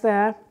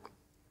elsewhere,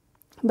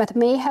 but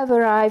may have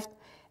arrived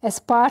as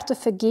part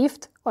of a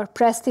gift or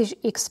prestige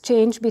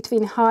exchange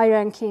between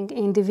high-ranking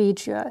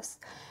individuals.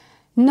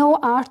 No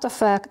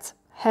artifacts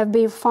have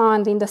been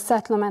found in the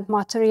settlement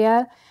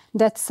material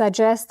that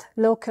suggest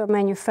local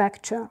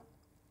manufacture.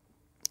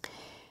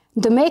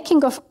 The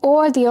making of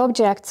all the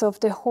objects of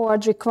the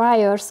hoard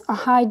requires a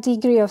high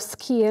degree of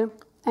skill,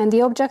 and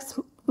the objects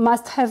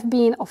must have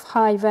been of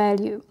high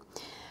value.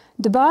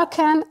 The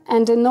Balkan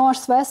and the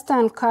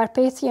northwestern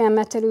Carpathian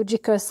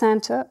metallurgical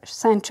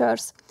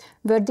centers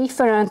were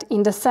different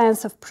in the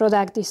sense of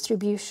product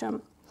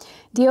distribution.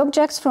 The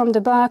objects from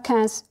the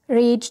Balkans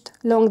reached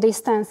long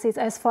distances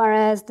as far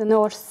as the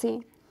North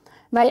Sea,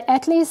 while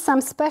at least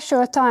some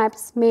special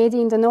types made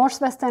in the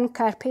northwestern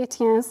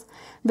Carpathians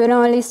were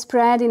only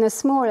spread in a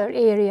smaller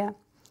area,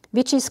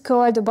 which is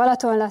called the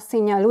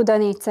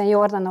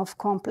Balaton-Lassigna-Ludanice-Jordanov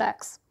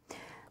complex.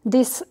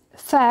 This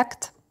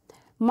fact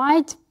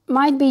might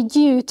be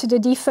due to the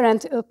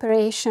different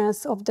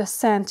operations of the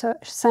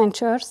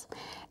centers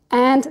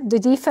and the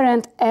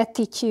different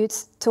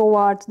attitudes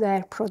toward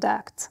their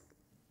products.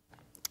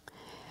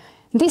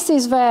 This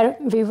is where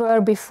we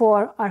were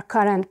before our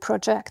current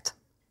project.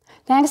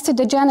 Thanks to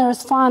the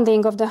generous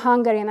funding of the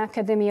Hungarian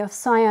Academy of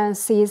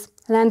Sciences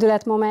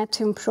Lendület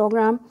Momentum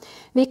program,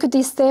 we could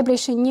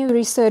establish a new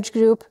research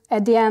group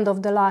at the end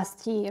of the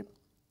last year.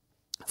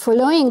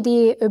 Following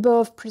the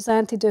above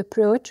presented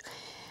approach,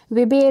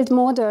 we build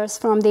models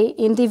from the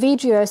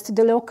individuals to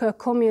the local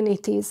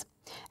communities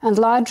and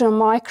larger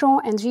micro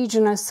and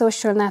regional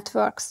social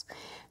networks.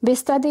 We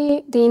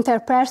study the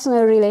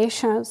interpersonal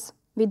relations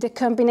with the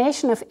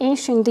combination of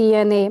ancient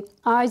DNA,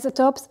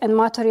 isotopes, and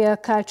material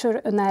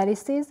culture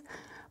analysis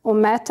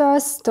on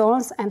metals,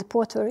 stones, and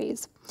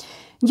potteries.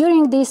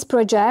 During this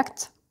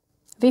project,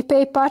 we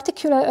pay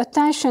particular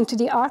attention to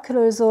the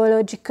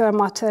archaeological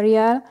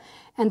material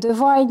and a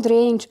wide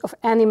range of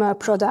animal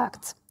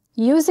products.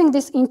 Using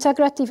this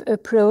integrative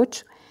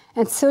approach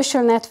and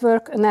social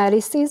network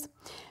analysis,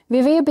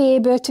 we will be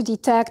able to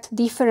detect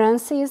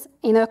differences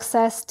in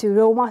access to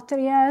raw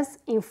materials,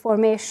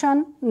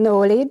 information,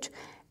 knowledge,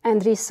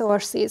 and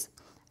resources,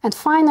 and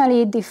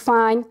finally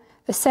define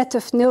a set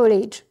of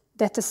knowledge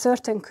that a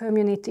certain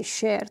community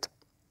shared.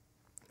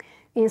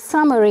 In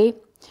summary,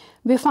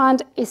 we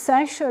found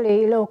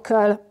essentially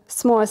local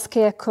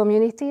small-scale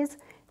communities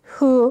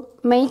who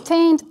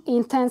maintained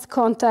intense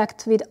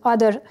contact with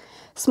other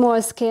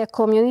small-scale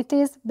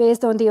communities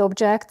based on the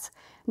objects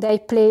they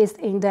placed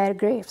in their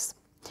graves.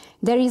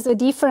 There is a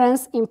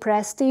difference in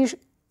prestige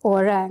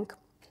or rank.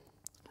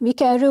 We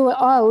can rule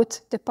out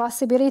the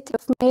possibility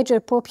of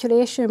major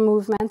population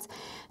movements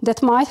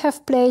that might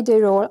have played a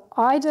role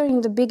either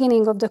in the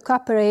beginning of the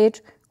Copper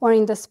Age or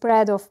in the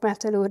spread of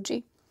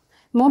metallurgy.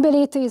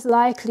 Mobility is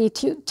likely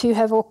to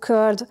have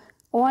occurred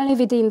only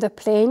within the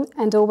plain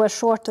and over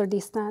shorter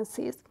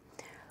distances.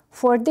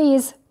 For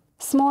these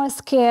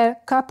small-scale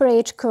Copper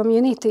Age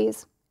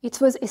communities, it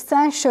was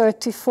essential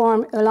to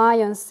form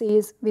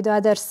alliances with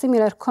other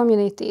similar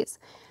communities,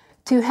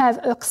 to have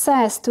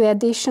access to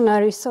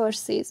additional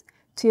resources,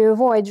 to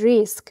avoid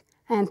risk,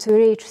 and to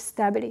reach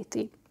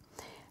stability.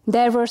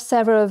 There were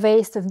several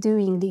ways of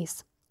doing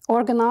this.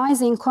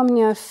 Organizing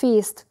communal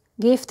feasts,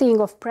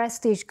 gifting of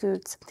prestige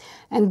goods,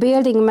 and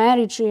building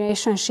marriage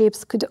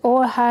relationships could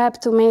all help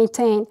to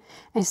maintain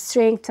and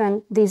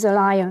strengthen these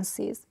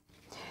alliances.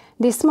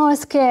 The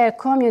small-scale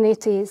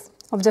communities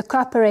of the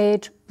Copper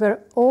Age were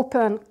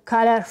open,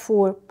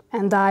 colorful,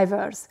 and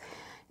diverse.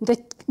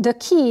 The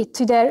key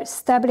to their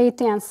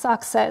stability and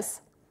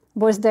success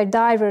was their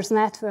diverse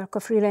network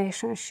of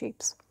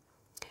relationships.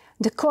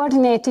 The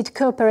coordinated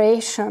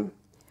cooperation,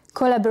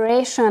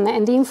 collaboration,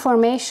 and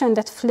information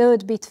that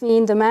flowed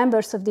between the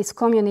members of these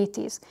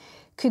communities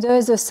could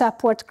also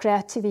support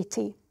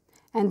creativity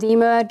and the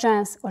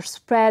emergence or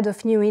spread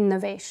of new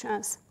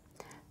innovations.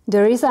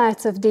 The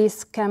results of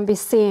this can be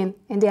seen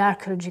in the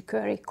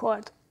archaeological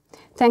record.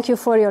 Thank you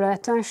for your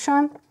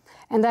attention,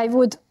 and I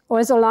would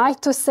also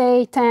like to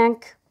say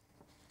thank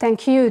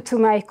you to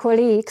my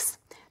colleagues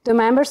the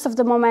members of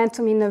the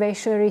Momentum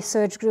Innovation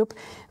Research Group,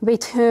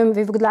 with whom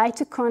we would like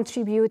to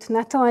contribute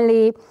not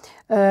only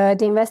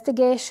the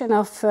investigation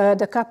of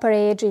the Copper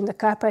Age in the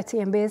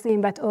Carpathian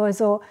Basin, but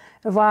also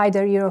a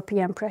wider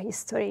European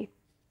prehistory.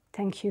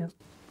 Thank you.